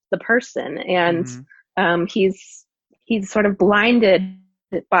Tura, the person. And, he's sort of blinded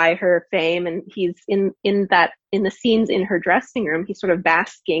by her fame, and he's in the scenes in her dressing room, he's sort of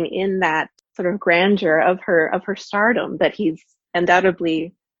basking in that sort of grandeur of her stardom that he's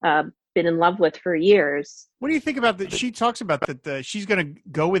undoubtedly been in love with for years. What do you think about that? She talks about that she's going to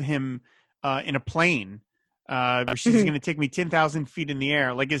go with him in a plane. She's going to take me 10,000 feet in the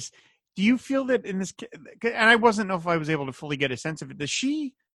air. Like, do you feel that in this? And I wasn't know if I was able to fully get a sense of it.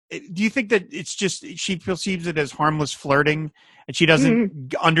 Do you think that it's just she perceives it as harmless flirting, and she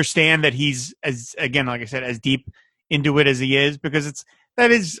doesn't understand that he's again, like I said, as deep into it as he is? Because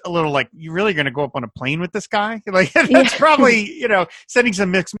that is a little like, you're really going to go up on a plane with this guy? Like that's probably sending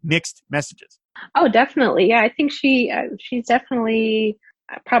some mixed messages. Oh, definitely. Yeah, I think she's definitely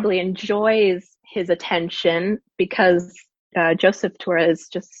probably enjoys his attention because Joseph Tura is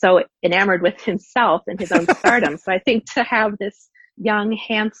just so enamored with himself and his own stardom. So I think to have this young,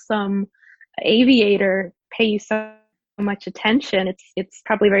 handsome aviator pay you so much attention, it's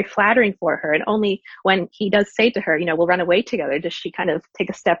probably very flattering for her. And only when he does say to her, we'll run away together, does she kind of take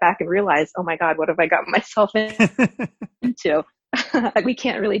a step back and realize, oh my God, what have I got myself into? We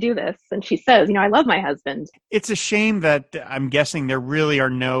can't really do this. And she says, I love my husband. It's a shame that I'm guessing there really are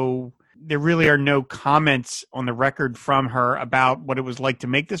no comments on the record from her about what it was like to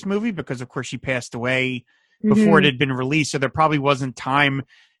make this movie, because of course she passed away before it had been released. So there probably wasn't time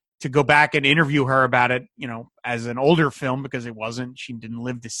to go back and interview her about it, as an older film, because she didn't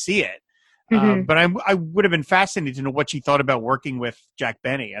live to see it. But I would have been fascinated to know what she thought about working with Jack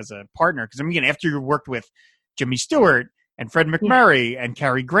Benny as a partner. Because after you worked with Jimmy Stewart and Fred McMurray and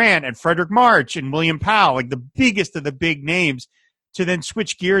Cary Grant and Frederick March and William Powell, like the biggest of the big names, to then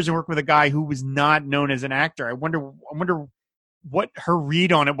switch gears and work with a guy who was not known as an actor. I wonder what her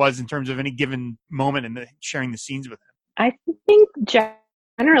read on it was in terms of any given moment and sharing the scenes with him. I think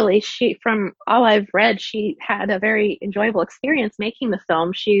generally from all I've read, she had a very enjoyable experience making the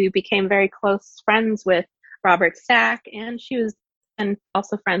film. She became very close friends with Robert Stack, and she was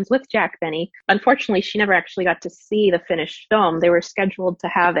also friends with Jack Benny. Unfortunately, she never actually got to see the finished film. They were scheduled to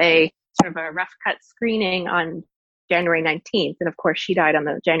have a sort of a rough cut screening on January 19th. And of course she died on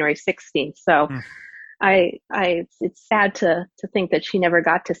the January 16th. So it's sad to think that she never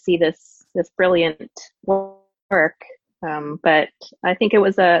got to see this brilliant work. But I think it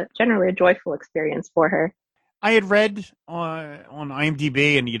was generally a joyful experience for her. I had read on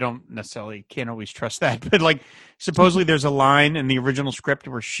IMDb, and you can't always trust that, but like supposedly there's a line in the original script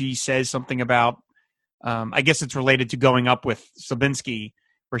where she says something about, I guess it's related to going up with Soblinsky,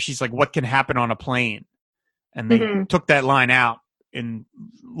 where she's like, what can happen on a plane? And they took that line out in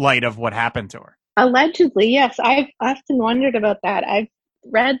light of what happened to her. Allegedly, yes. I've often wondered about that. I've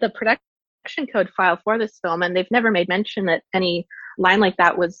read the production code file for this film, and they've never made mention that any line like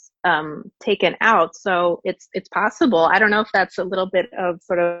that was taken out. So it's possible. I don't know if that's a little bit of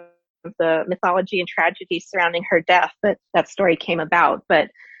sort of the mythology and tragedy surrounding her death that story came about. But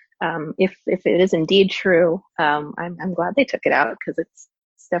if it is indeed true, I'm glad they took it out, because it's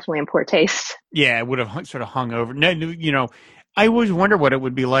definitely in poor taste. Yeah, it would have sort of hung over. No, I always wonder what it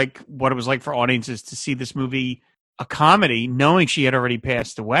would be like, what it was like for audiences to see this movie, a comedy, knowing she had already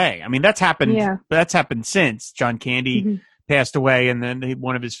passed away. I mean, that's happened. Yeah. That's happened since John Candy Hmm. passed away, and then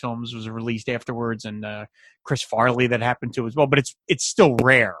one of his films was released afterwards, and Chris Farley that happened to as well. But it's still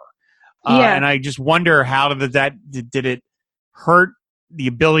rare, Yeah. and I just wonder how did it hurt the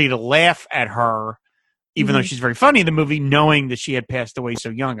ability to laugh at her, even though Hmm. she's very funny in the movie, knowing that she had passed away so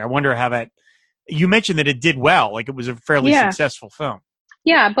young. I wonder how that. You mentioned that it did well, like it was a fairly Yeah. successful film.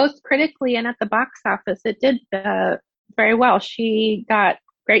 Yeah, both critically and at the box office, it did very well. She got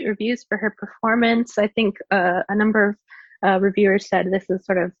great reviews for her performance. I think a number of reviewers said this is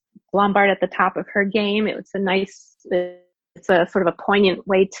sort of Lombard at the top of her game. It's a sort of a poignant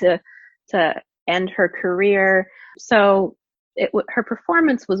way to end her career. So her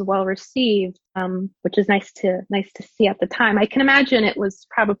performance was well received, which is nice to see at the time. I can imagine it was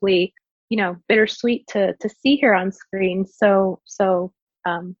probably bittersweet to see her on screen so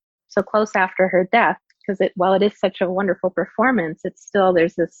close after her death, because while it is such a wonderful performance, it's still,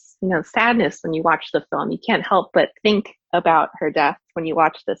 there's this sadness when you watch the film. You can't help but think about her death when you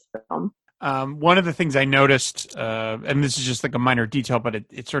watch this film. One of the things I noticed, and this is just like a minor detail, but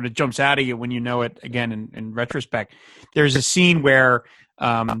it sort of jumps out at you when you know it again in retrospect. There's a scene where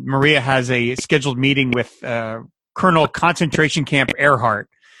Maria has a scheduled meeting with Colonel Concentration Camp Earhart,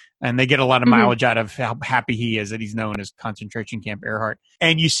 and they get a lot of mileage out of how happy he is that he's known as Concentration Camp Earhart.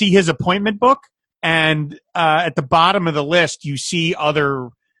 And you see his appointment book, and at the bottom of the list, you see other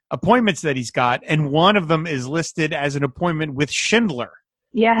appointments that he's got, and one of them is listed as an appointment with Schindler.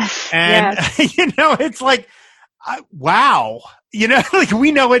 Yes. And, yes. It's like, wow, like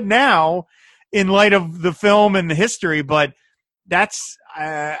we know it now in light of the film and the history, but that's,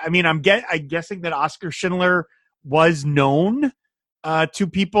 I'm guessing that Oscar Schindler was known to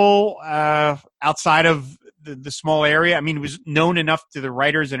people outside of the small area. I mean, it was known enough to the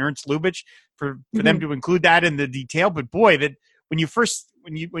writers and Ernst Lubitsch for them to include that in the detail. But boy, that when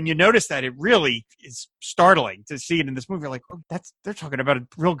you notice that, it really is startling to see it in this movie. You're like, oh, they're talking about a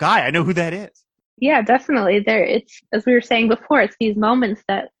real guy. I know who that is. Yeah, definitely. It's, as we were saying before, it's these moments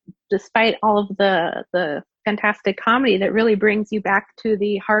that, despite all of the fantastic comedy, that really brings you back to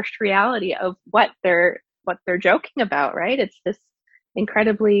the harsh reality of what they're joking about, right? It's this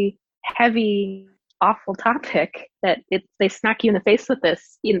incredibly heavy, awful topic that they smack you in the face with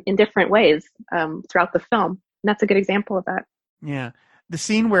this in different ways throughout the film. And that's a good example of that. Yeah. The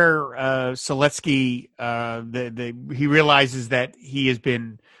scene where Seletsky, he realizes that he has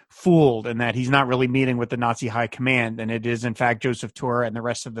been fooled and that he's not really meeting with the Nazi high command, and it is in fact Joseph Tora and the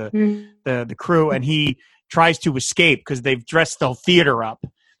rest of the crew, and he tries to escape because they've dressed the theater up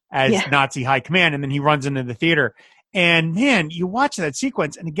as Nazi high command, and then he runs into the theater. And man, you watch that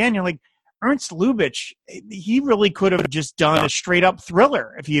sequence, and again, you're like, Ernst Lubitsch, he really could have just done a straight up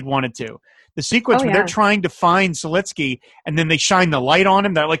thriller if he had wanted to. The sequence where they're trying to find Seletsky, and then they shine the light on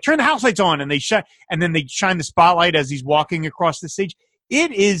him. They're like, turn the house lights on, and then they shine the spotlight as he's walking across the stage.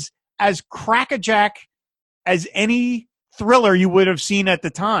 It is as crackerjack as any thriller you would have seen at the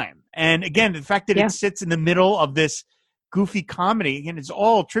time. And again, the fact that it sits in the middle of this goofy comedy, again, it's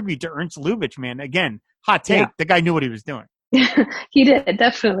all tribute to Ernst Lubitsch, man. Again, hot take. The guy knew what he was doing. He did,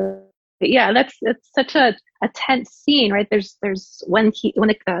 definitely. Yeah, it's such a tense scene, right? There's when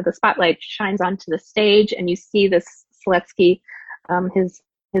the spotlight shines onto the stage and you see this Seletsky,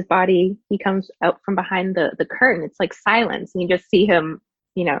 his body, he comes out from behind the curtain. It's like silence, and you just see him,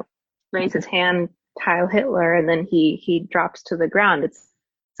 raise his hand, Heil Hitler, and then he drops to the ground. It's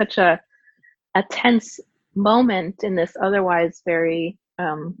such a tense moment in this otherwise very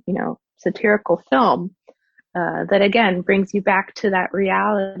satirical film. That again brings you back to that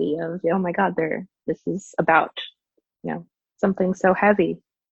reality of, oh my God, this is about something so heavy.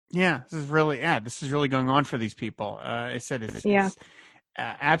 Yeah, this is really going on for these people. I said it's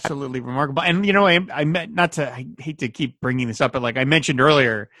absolutely remarkable. And I hate to keep bringing this up, but like I mentioned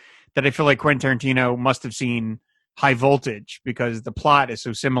earlier, that I feel like Quentin Tarantino must have seen High Voltage because the plot is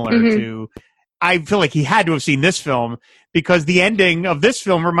so similar to. I feel like he had to have seen this film because the ending of this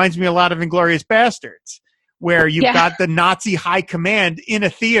film reminds me a lot of Inglourious Bastards, where you've got the Nazi high command in a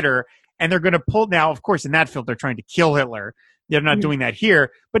theater, and they're going to pull. Now, of course, in that film, they're trying to kill Hitler. They're not doing that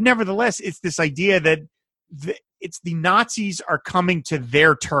here. But nevertheless, it's this idea that it's the Nazis are coming to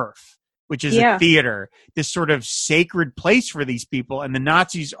their turf, which is a theater, this sort of sacred place for these people. And the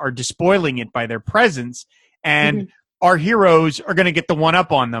Nazis are despoiling it by their presence. And our heroes are going to get the one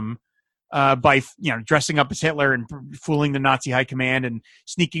up on them by dressing up as Hitler and fooling the Nazi high command and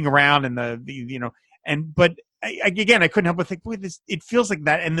sneaking around and but I couldn't help but think, boy, it feels like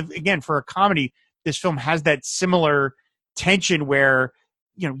that. And again, for a comedy, this film has that similar tension where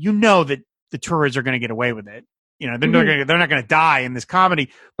you know that the tourists are going to get away with it. They're not going to die in this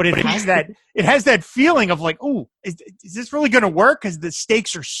comedy, but it has that feeling of like, oh, is this really going to work? Because the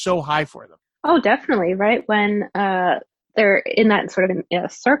stakes are so high for them. Oh, definitely. Right. When they're in that sort of in a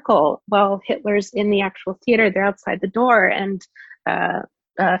circle, well, Hitler's in the actual theater, they're outside the door, and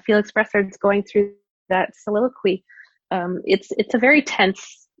Felix Bressard's going through that soliloquy. It's a very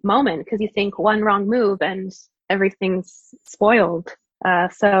tense moment because you think one wrong move and everything's spoiled.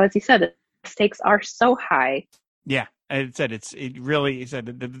 So as you said, the stakes are so high. Yeah, I said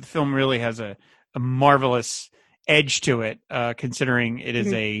the film really has a marvelous edge to it, considering it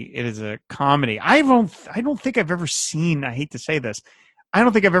is a comedy. I don't think I've ever seen. I hate to say this, I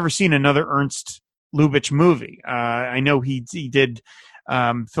don't think I've ever seen another Ernst Lubitsch movie. I know he did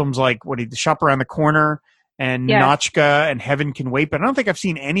films like The Shop Around the Corner and Notchka and Heaven Can Wait, but I don't think I've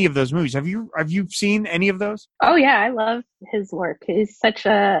seen any of those movies. Have you seen any of those? Oh yeah, I love his work. He's such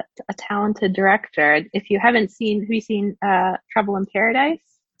a talented director. If you haven't seen, have you seen Trouble in Paradise?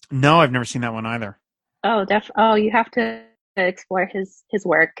 No, I've never seen that one either. Oh, you have to explore his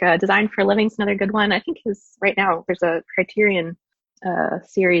work. Design for a Living's another good one. I think right now there's a Criterion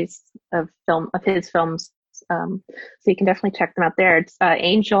series of his films. So you can definitely check them out there. It's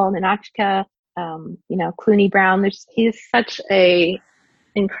Angel, Ninotchka, Clooney Brown. He's such a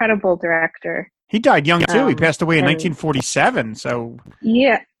incredidible director. He died young too. He passed away in 1947. So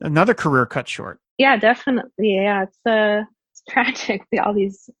yeah, another career cut short. Yeah, definitely. Yeah, it's tragic. All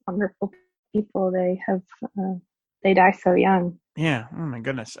these wonderful people, they die so young. Yeah. Oh my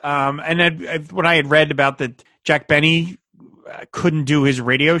goodness. And what I had read about that Jack Benny couldn't do his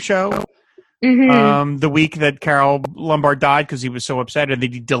radio show the week that Carole Lombard died because he was so upset, and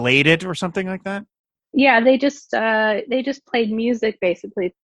he delayed it or something like that. Yeah, they just played music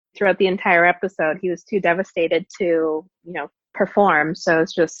basically throughout the entire episode. He was too devastated to perform, so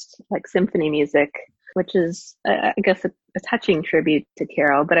it's just like symphony music, which is I guess a touching tribute to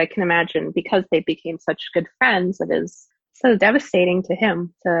Carole. But I can imagine because they became such good friends, it is so devastating to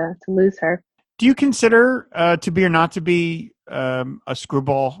him to lose her. Do you consider To Be or Not to Be a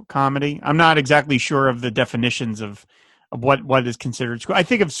screwball comedy? I'm not exactly sure of the definitions of what is considered. I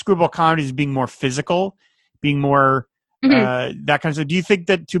think of screwball comedy as being more physical, being more that kind of stuff. Do you think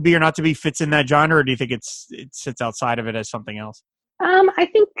that To Be or Not to Be fits in that genre, or do you think it sits outside of it as something else? I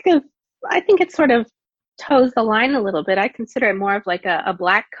think it sort of toes the line a little bit. I consider it more of like a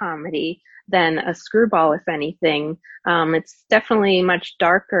black comedy than a screwball, if anything. It's definitely much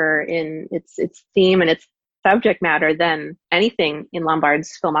darker in its theme and its subject matter than anything in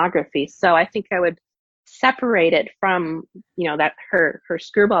Lombard's filmography. So I think I would separate it from that her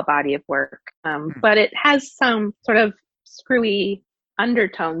screwball body of work. But it has some sort of screwy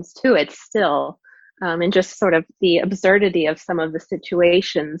undertones to it still, and just sort of the absurdity of some of the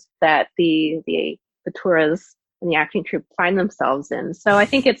situations that the tourists and the acting troupe find themselves in. So I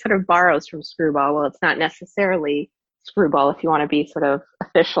think it sort of borrows from screwball. Well, it's not necessarily screwball if you want to be sort of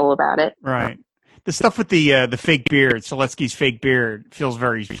official about it. Right. The stuff with the fake beard, Seletsky's fake beard, feels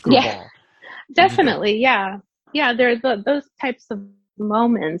very screwball. Yeah, definitely. Yeah. There's those types of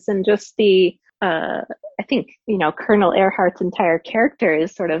moments, and just I think Colonel Earhart's entire character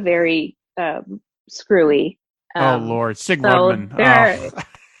is sort of very screwy. Oh Lord, Sig Rugman.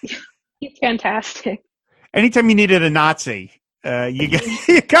 He's fantastic. Anytime you needed a Nazi,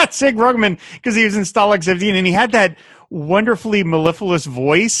 you got Sig Rugman, because he was in Stalag 17, and he had that wonderfully mellifluous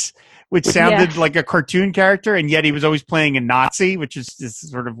voice, which sounded like a cartoon character, and yet he was always playing a Nazi, which is this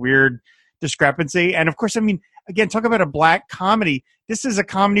sort of weird discrepancy. And of course, I mean, again, talk about a black comedy. This is a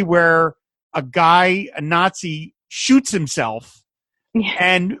comedy where a Nazi, shoots himself,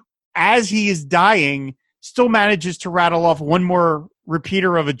 and as he is dying, still manages to rattle off one more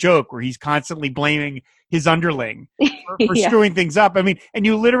repeater of a joke where he's constantly blaming his underling for screwing things up. I mean, and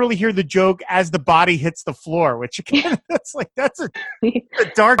you literally hear the joke as the body hits the floor, which again, that's a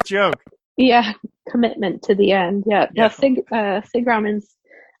dark joke. Yeah, commitment to the end. Yeah. Sig Rugman's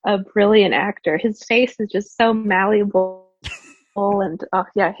a brilliant actor. His face is just so malleable, and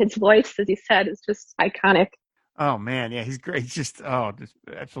his voice, as you said, is just iconic. Oh man, yeah, he's great. He's just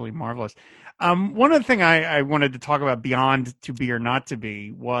absolutely marvelous. One other thing I wanted to talk about beyond To Be or Not to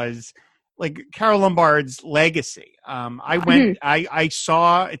Be was like Carole Lombard's legacy. I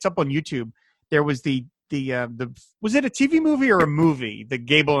saw, it's up on YouTube. There was the was it a TV movie or a movie? The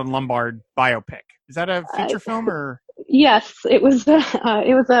Gable and Lombard biopic. Is that a feature film or? Yes, it was.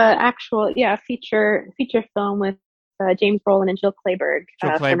 It was a actual feature film with James Brolin and Jill Clayburgh, from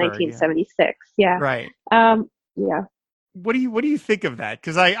 1976. Yeah. Right. Yeah. what do you think of that?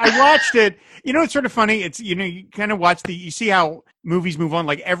 Because I watched it. You know, it's sort of funny. It's, you know, you kind of watch you see how movies move on.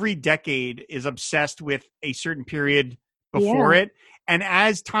 Like every decade is obsessed with a certain period before Yeah. it, and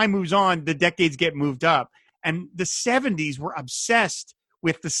as time moves on, the decades get moved up. And the '70s were obsessed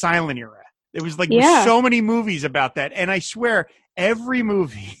with the silent era. There was Yeah. so many movies about that, and I swear every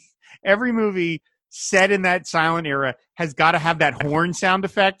movie, every movie set in that silent era has got to have that horn sound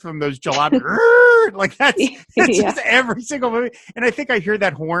effect from those jalopy. Like that's Yeah. just every single movie. And I think I hear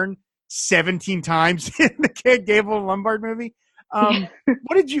that horn 17 times in the Kid Gable and Lombard movie. Yeah.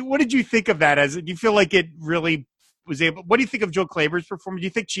 What did you think of that? Do you feel like it really was able? What do you think of Jill Clayburgh's performance? Do you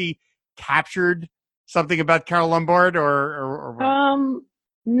think she captured something about Carole Lombard, or what?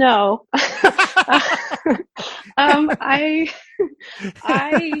 No. I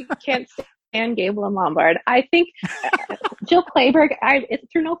I can't stand Gable and Lombard. I think Jill Clayburgh,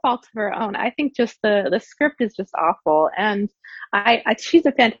 it's through no fault of her own. I think just the script is just awful, and she's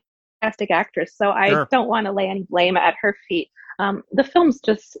a fantastic actress, so I Sure. don't want to lay any blame at her feet. The film's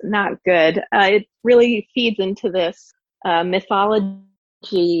just not good. It really feeds into this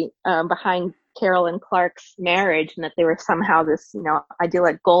mythology behind Carole and Clark's marriage, and that they were somehow this,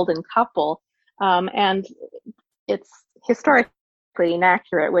 idyllic golden couple. And it's historically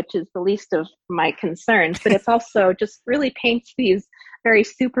inaccurate, which is the least of my concerns. But it's also just really paints these very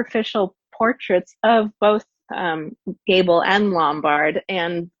superficial portraits of both Gable and Lombard,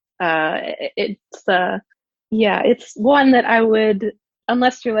 and it's one that I would,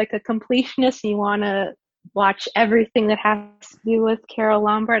 unless you're like a completionist and you want to watch everything that has to do with Carole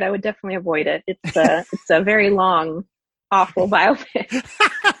Lombard, I would definitely avoid it. It's a very long, awful biopic.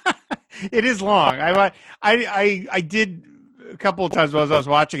 It is long. I did a couple of times while I was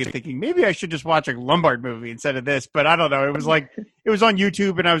watching it, thinking maybe I should just watch a Lombard movie instead of this. But I don't know. It was like it was on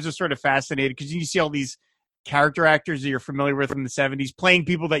YouTube, and I was just sort of fascinated because you see all these character actors that you're familiar with from the '70s playing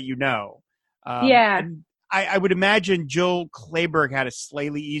people that you know. Yeah. And I would imagine Jill Clayburgh had a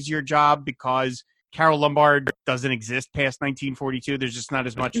slightly easier job because Carole Lombard doesn't exist past 1942. There's just not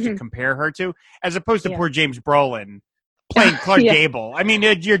as much to Mhm. compare her to, as opposed to Yeah. poor James Brolin playing Clark Yeah. Gable. I mean,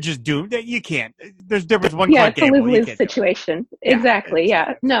 you're just doomed. You can't. There was one Yeah, Clark it's a Gable. You live-live can't do it. situation. Yeah. Exactly.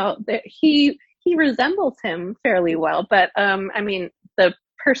 Yeah. No, he resembles him fairly well, but I mean, the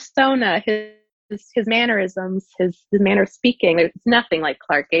persona, his mannerisms, his manner of speaking, it's nothing like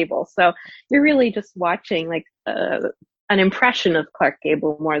Clark Gable. So you're really just watching like an impression of Clark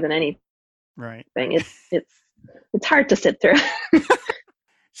Gable more than anything. Right. It's hard to sit through.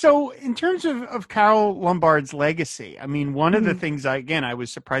 So, in terms of Carole Lombard's legacy, I mean, one of the Mhm. things I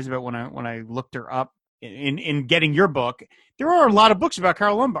was surprised about when I looked her up in getting your book. There are a lot of books about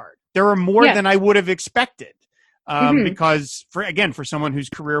Carole Lombard. There are more Yeah. than I would have expected, Hmm. because for someone whose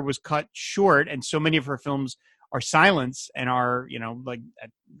career was cut short, and so many of her films are silence and are like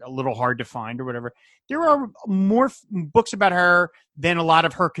a little hard to find or whatever. There are more books about her than a lot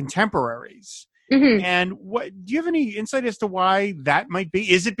of her contemporaries. Hmm. And do you have any insight as to why that might be?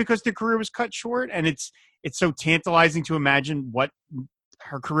 Is it because their career was cut short, and it's so tantalizing to imagine what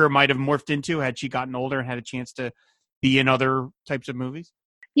her career might have morphed into had she gotten older and had a chance to be in other types of movies?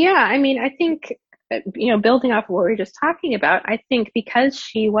 Yeah, I mean, I think, building off of what we were just talking about, I think because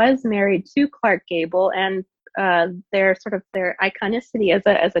she was married to Clark Gable, and their iconicity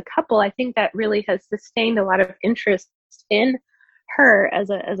as a couple, I think that really has sustained a lot of interest in her as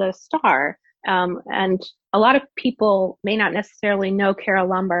a star. And a lot of people may not necessarily know Carole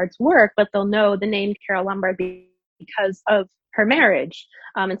Lombard's work, but they'll know the name Carole Lombard because of her marriage.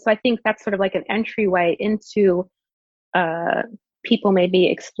 And so I think that's sort of like an entryway into uh, people maybe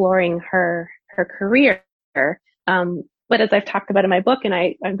exploring her career. But as I've talked about in my book, and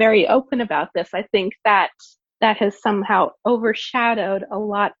I'm very open about this, I think that has somehow overshadowed a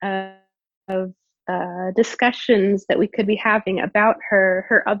lot of discussions that we could be having about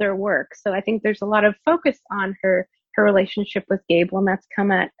her other work. So I think there's a lot of focus on her relationship with Gable, and that's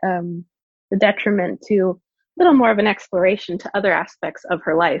come at the detriment to a little more of an exploration to other aspects of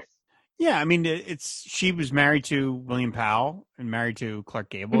her life. Yeah, I mean, she was married to William Powell and married to Clark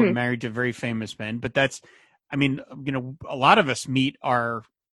Gable and Hmm. married to very famous men. But I mean, a lot of us meet our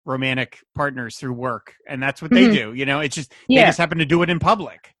romantic partners through work, and that's what they Hmm. do. It's just they Yeah. just happen to do it in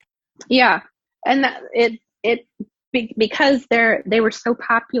public. Yeah, and because they were so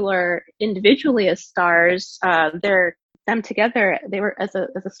popular individually as stars, them together, they were as a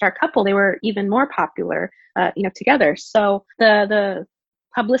star couple, they were even more popular, together. So the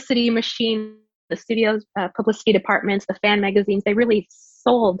publicity machine, the studio's publicity departments, the fan magazines, they really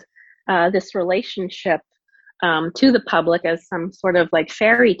sold this relationship to the public as some sort of like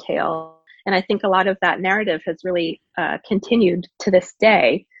fairy tale. And I think a lot of that narrative has really continued to this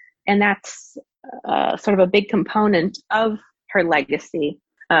day. And that's sort of a big component of her legacy.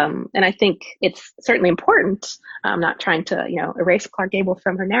 And I think it's certainly important. I'm not trying to, erase Clark Gable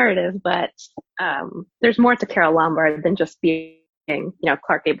from her narrative, but there's more to Carole Lombard than just being,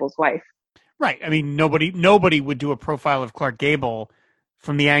 Clark Gable's wife. Right. I mean, nobody would do a profile of Clark Gable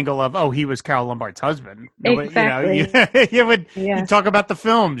from the angle of, oh, he was Carole Lombard's husband. Nobody, exactly. you talk about the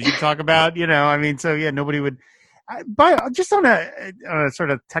films, you talk about, so yeah, nobody would. But just on a sort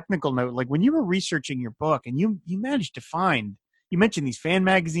of technical note, like when you were researching your book and you managed to find, you mentioned these fan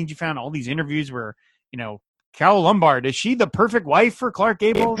magazines, you found all these interviews where, Carole Lombard, is she the perfect wife for Clark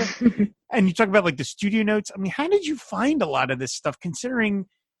Gable? And you talk about like the studio notes. I mean, how did you find a lot of this stuff, considering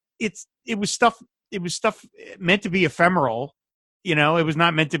it was stuff meant to be ephemeral, it was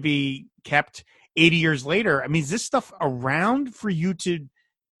not meant to be kept 80 years later. I mean, is this stuff around for you to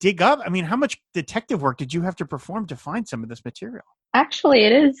dig up? I mean, how much detective work did you have to perform to find some of this material? Actually,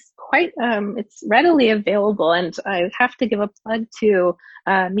 it is quite, it's readily available. And I have to give a plug to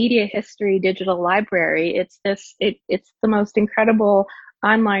Media History Digital Library. It's the most incredible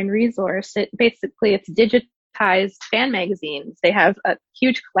online resource. It's digitized fan magazines. They have a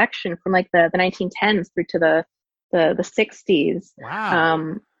huge collection from like the 1910s through to the 60s.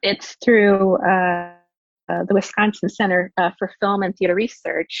 Wow. It's through the Wisconsin Center for Film and Theater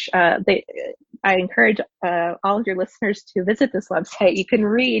Research. I encourage all of your listeners to visit this website. You can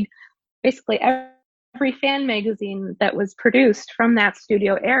read basically every fan magazine that was produced from that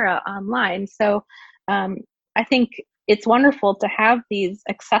studio era online. So I think it's wonderful to have these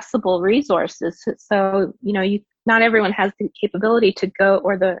accessible resources. So, not everyone has the capability to go,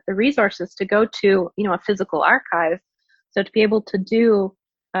 or the resources to go to, a physical archive. So to be able to do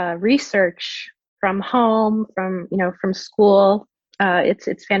research from home, from school,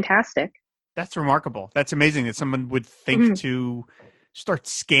 it's fantastic. That's remarkable. That's amazing that someone would think to start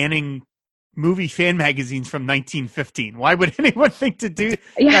scanning movie fan magazines from 1915. Why would anyone think to do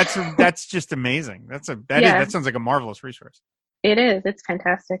that's just amazing. That sounds like a marvelous resource. It is. It's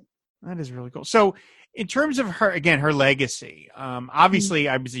fantastic. That is really cool. So in terms of her legacy, obviously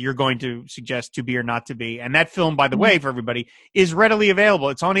you're going to suggest To Be or Not to Be. And that film, by the way, for everybody, is readily available.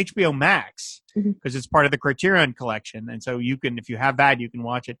 It's on HBO Max because it's part of the Criterion collection. And so you can, if you have that, you can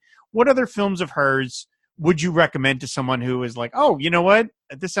watch it. What other films of hers would you recommend to someone who is like, oh, you know what?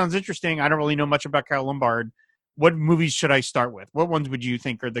 This sounds interesting. I don't really know much about Carole Lombard. What movies should I start with? What ones would you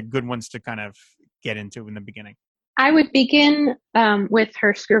think are the good ones to kind of get into in the beginning? I would begin with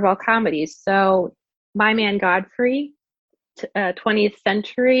her screwball comedies. So My Man Godfrey, 20th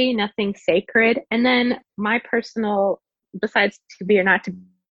Century, Nothing Sacred. And then besides To Be or Not to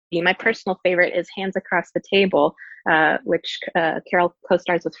Be, my personal favorite is Hands Across the Table, which Carole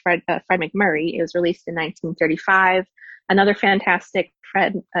co-stars with Fred MacMurray. It was released in 1935. Another fantastic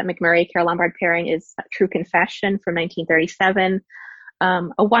Fred MacMurray, Carole Lombard pairing is True Confession from 1937.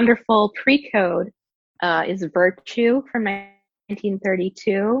 A wonderful pre-code is Virtue from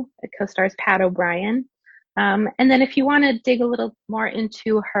 1932. It co-stars Pat O'Brien. And then if you want to dig a little more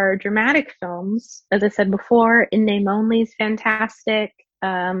into her dramatic films, as I said before, In Name Only is fantastic.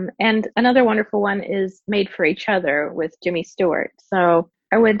 And another wonderful one is Made for Each Other with Jimmy Stewart. So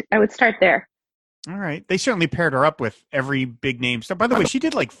I would start there. All right. They certainly paired her up with every big name star. By the way, she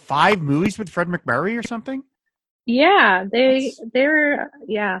did like 5 movies with Fred MacMurray or something. Yeah, they're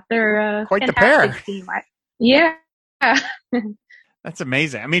quite the pair. Team. Yeah. That's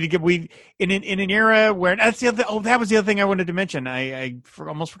amazing. I mean, we in an era where that was the other thing I wanted to mention. I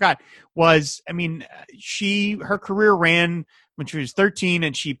almost forgot was, I mean, her career ran when she was 13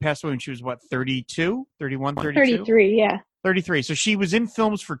 and she passed away when she was 32, 31, 32? 33, yeah. 33. So she was in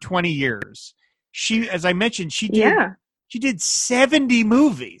films for 20 years. She, as I mentioned, she did 70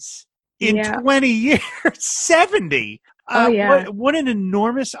 movies in 20 years. 70. What an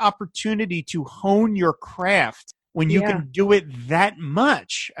enormous opportunity to hone your craft when you can do it that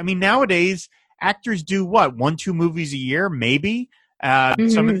much. I mean, nowadays actors do 1-2 movies a year, maybe.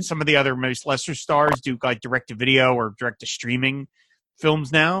 Some of the other most lesser stars do like direct to video or direct to streaming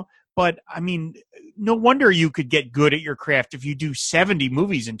films now. But I mean, no wonder you could get good at your craft if you do 70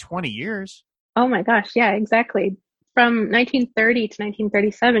 movies in 20 years. Oh my gosh, yeah, exactly. From 1930 to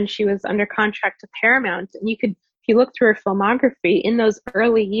 1937, she was under contract to Paramount, and if you look through her filmography in those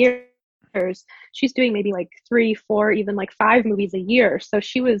early years, she's doing maybe like 3, 4, even like 5 movies a year. So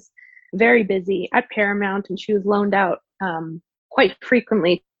she was very busy at Paramount, and she was loaned out quite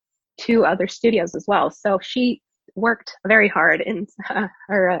frequently to other studios as well. So she worked very hard in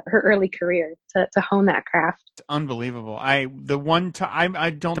her early career to hone that craft. It's unbelievable. I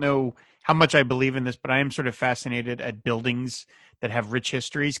don't know how much I believe in this, but I am sort of fascinated at buildings that have rich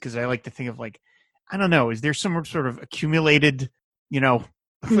histories because I like to think of like, I don't know, is there some sort of accumulated,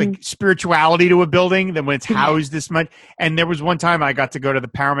 like spirituality to a building that when it's housed this much? And there was one time I got to go to the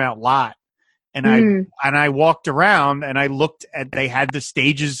Paramount lot and I walked around and I looked at, they had the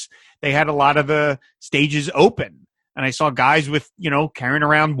stages, they had a lot of the stages open. And I saw guys with, carrying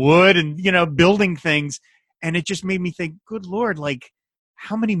around wood and, building things. And it just made me think, good Lord, like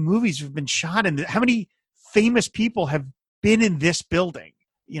how many movies have been shot in how many famous people have been in this building,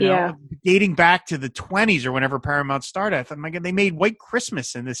 dating back to the 20s or whenever Paramount started. I thought, my God, they made White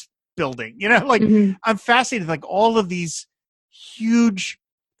Christmas in this building, I'm fascinated. Like all of these huge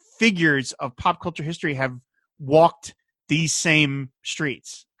figures of pop culture history have walked these same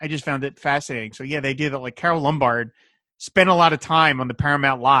streets. I just found it fascinating. So yeah, they did that. Like Carole Lombard spent a lot of time on the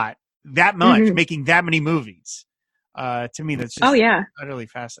Paramount lot, that much, making that many movies. To me, that's just utterly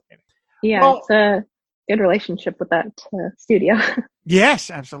fascinating. Yeah, well, it's a good relationship with that studio.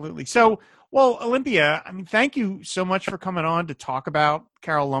 Yes, absolutely. So, well, Olympia, I mean, thank you so much for coming on to talk about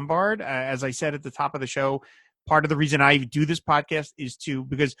Carole Lombard. As I said at the top of the show, part of the reason I do this podcast is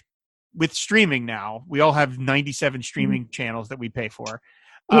because with streaming now, we all have 97 streaming channels that we pay for.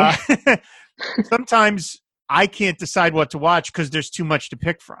 Yeah. Sometimes I can't decide what to watch because there's too much to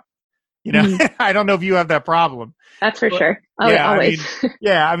pick from. I don't know if you have that problem. That's for sure. Always.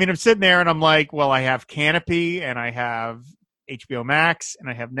 I mean, I'm sitting there and I'm like, well, I have Canopy and I have HBO Max and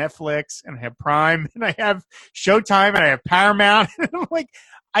I have Netflix and I have Prime and I have Showtime and I have Paramount. And I'm like,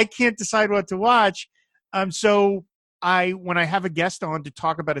 I can't decide what to watch. So when I have a guest on to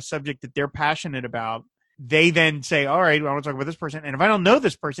talk about a subject that they're passionate about, they then say, all right, I want to talk about this person. And if I don't know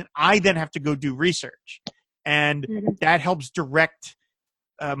this person, I then have to go do research. And that helps direct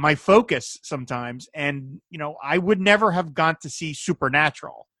my focus sometimes. And, I would never have gone to see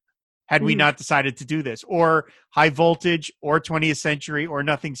Supernatural had we not decided to do this, or High Voltage, or 20th Century, or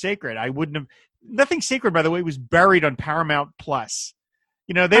Nothing Sacred. I wouldn't have. Nothing Sacred, by the way, was buried on Paramount Plus.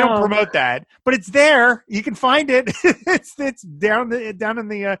 They don't promote that, but it's there. You can find it. it's down in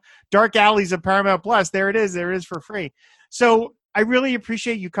the dark alleys of Paramount Plus. There it is. There it is for free. So I really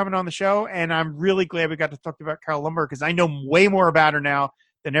appreciate you coming on the show, and I'm really glad we got to talk about Carole Lombard because I know way more about her now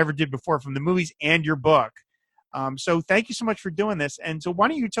than I ever did before from the movies and your book. So thank you so much for doing this. And so why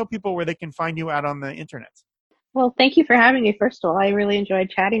don't you tell people where they can find you out on the internet? Well, thank you for having me. First of all, I really enjoyed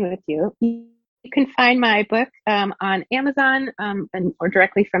chatting with you. You can find my book on Amazon or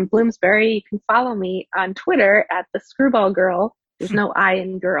directly from Bloomsbury. You can follow me on Twitter at the Screwball Girl. There's no I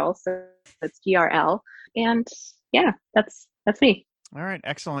in girl, so it's GRL. And yeah, that's me. All right,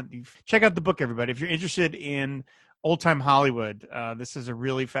 excellent. Check out the book, everybody. If you're interested in old-time Hollywood, this is a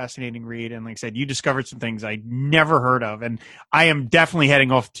really fascinating read. And like I said, you discovered some things I never heard of. And I am definitely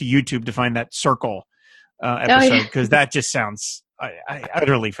heading off to YouTube to find that Circle episode because that just sounds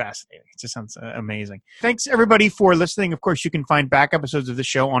utterly fascinating. It just sounds amazing. Thanks, everybody, for listening. Of course, you can find back episodes of the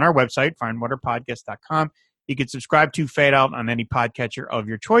show on our website, findwaterpodcast.com. You can subscribe to Fade Out on any podcatcher of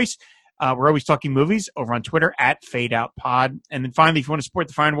your choice. We're always talking movies over on Twitter at FadeOutPod. And then finally, if you want to support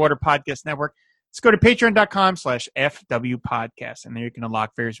the Fine Water Podcast Network, let's go to patreon.com/FWPodcast. And there you can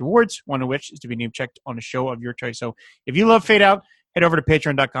unlock various rewards, one of which is to be name checked on a show of your choice. So if you love Fade Out, head over to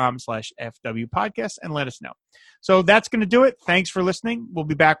patreon.com/FWPodcast and let us know. So that's going to do it. Thanks for listening. We'll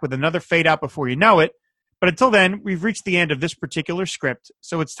be back with another Fade Out before you know it. But until then, we've reached the end of this particular script.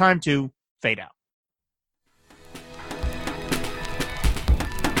 So it's time to fade out.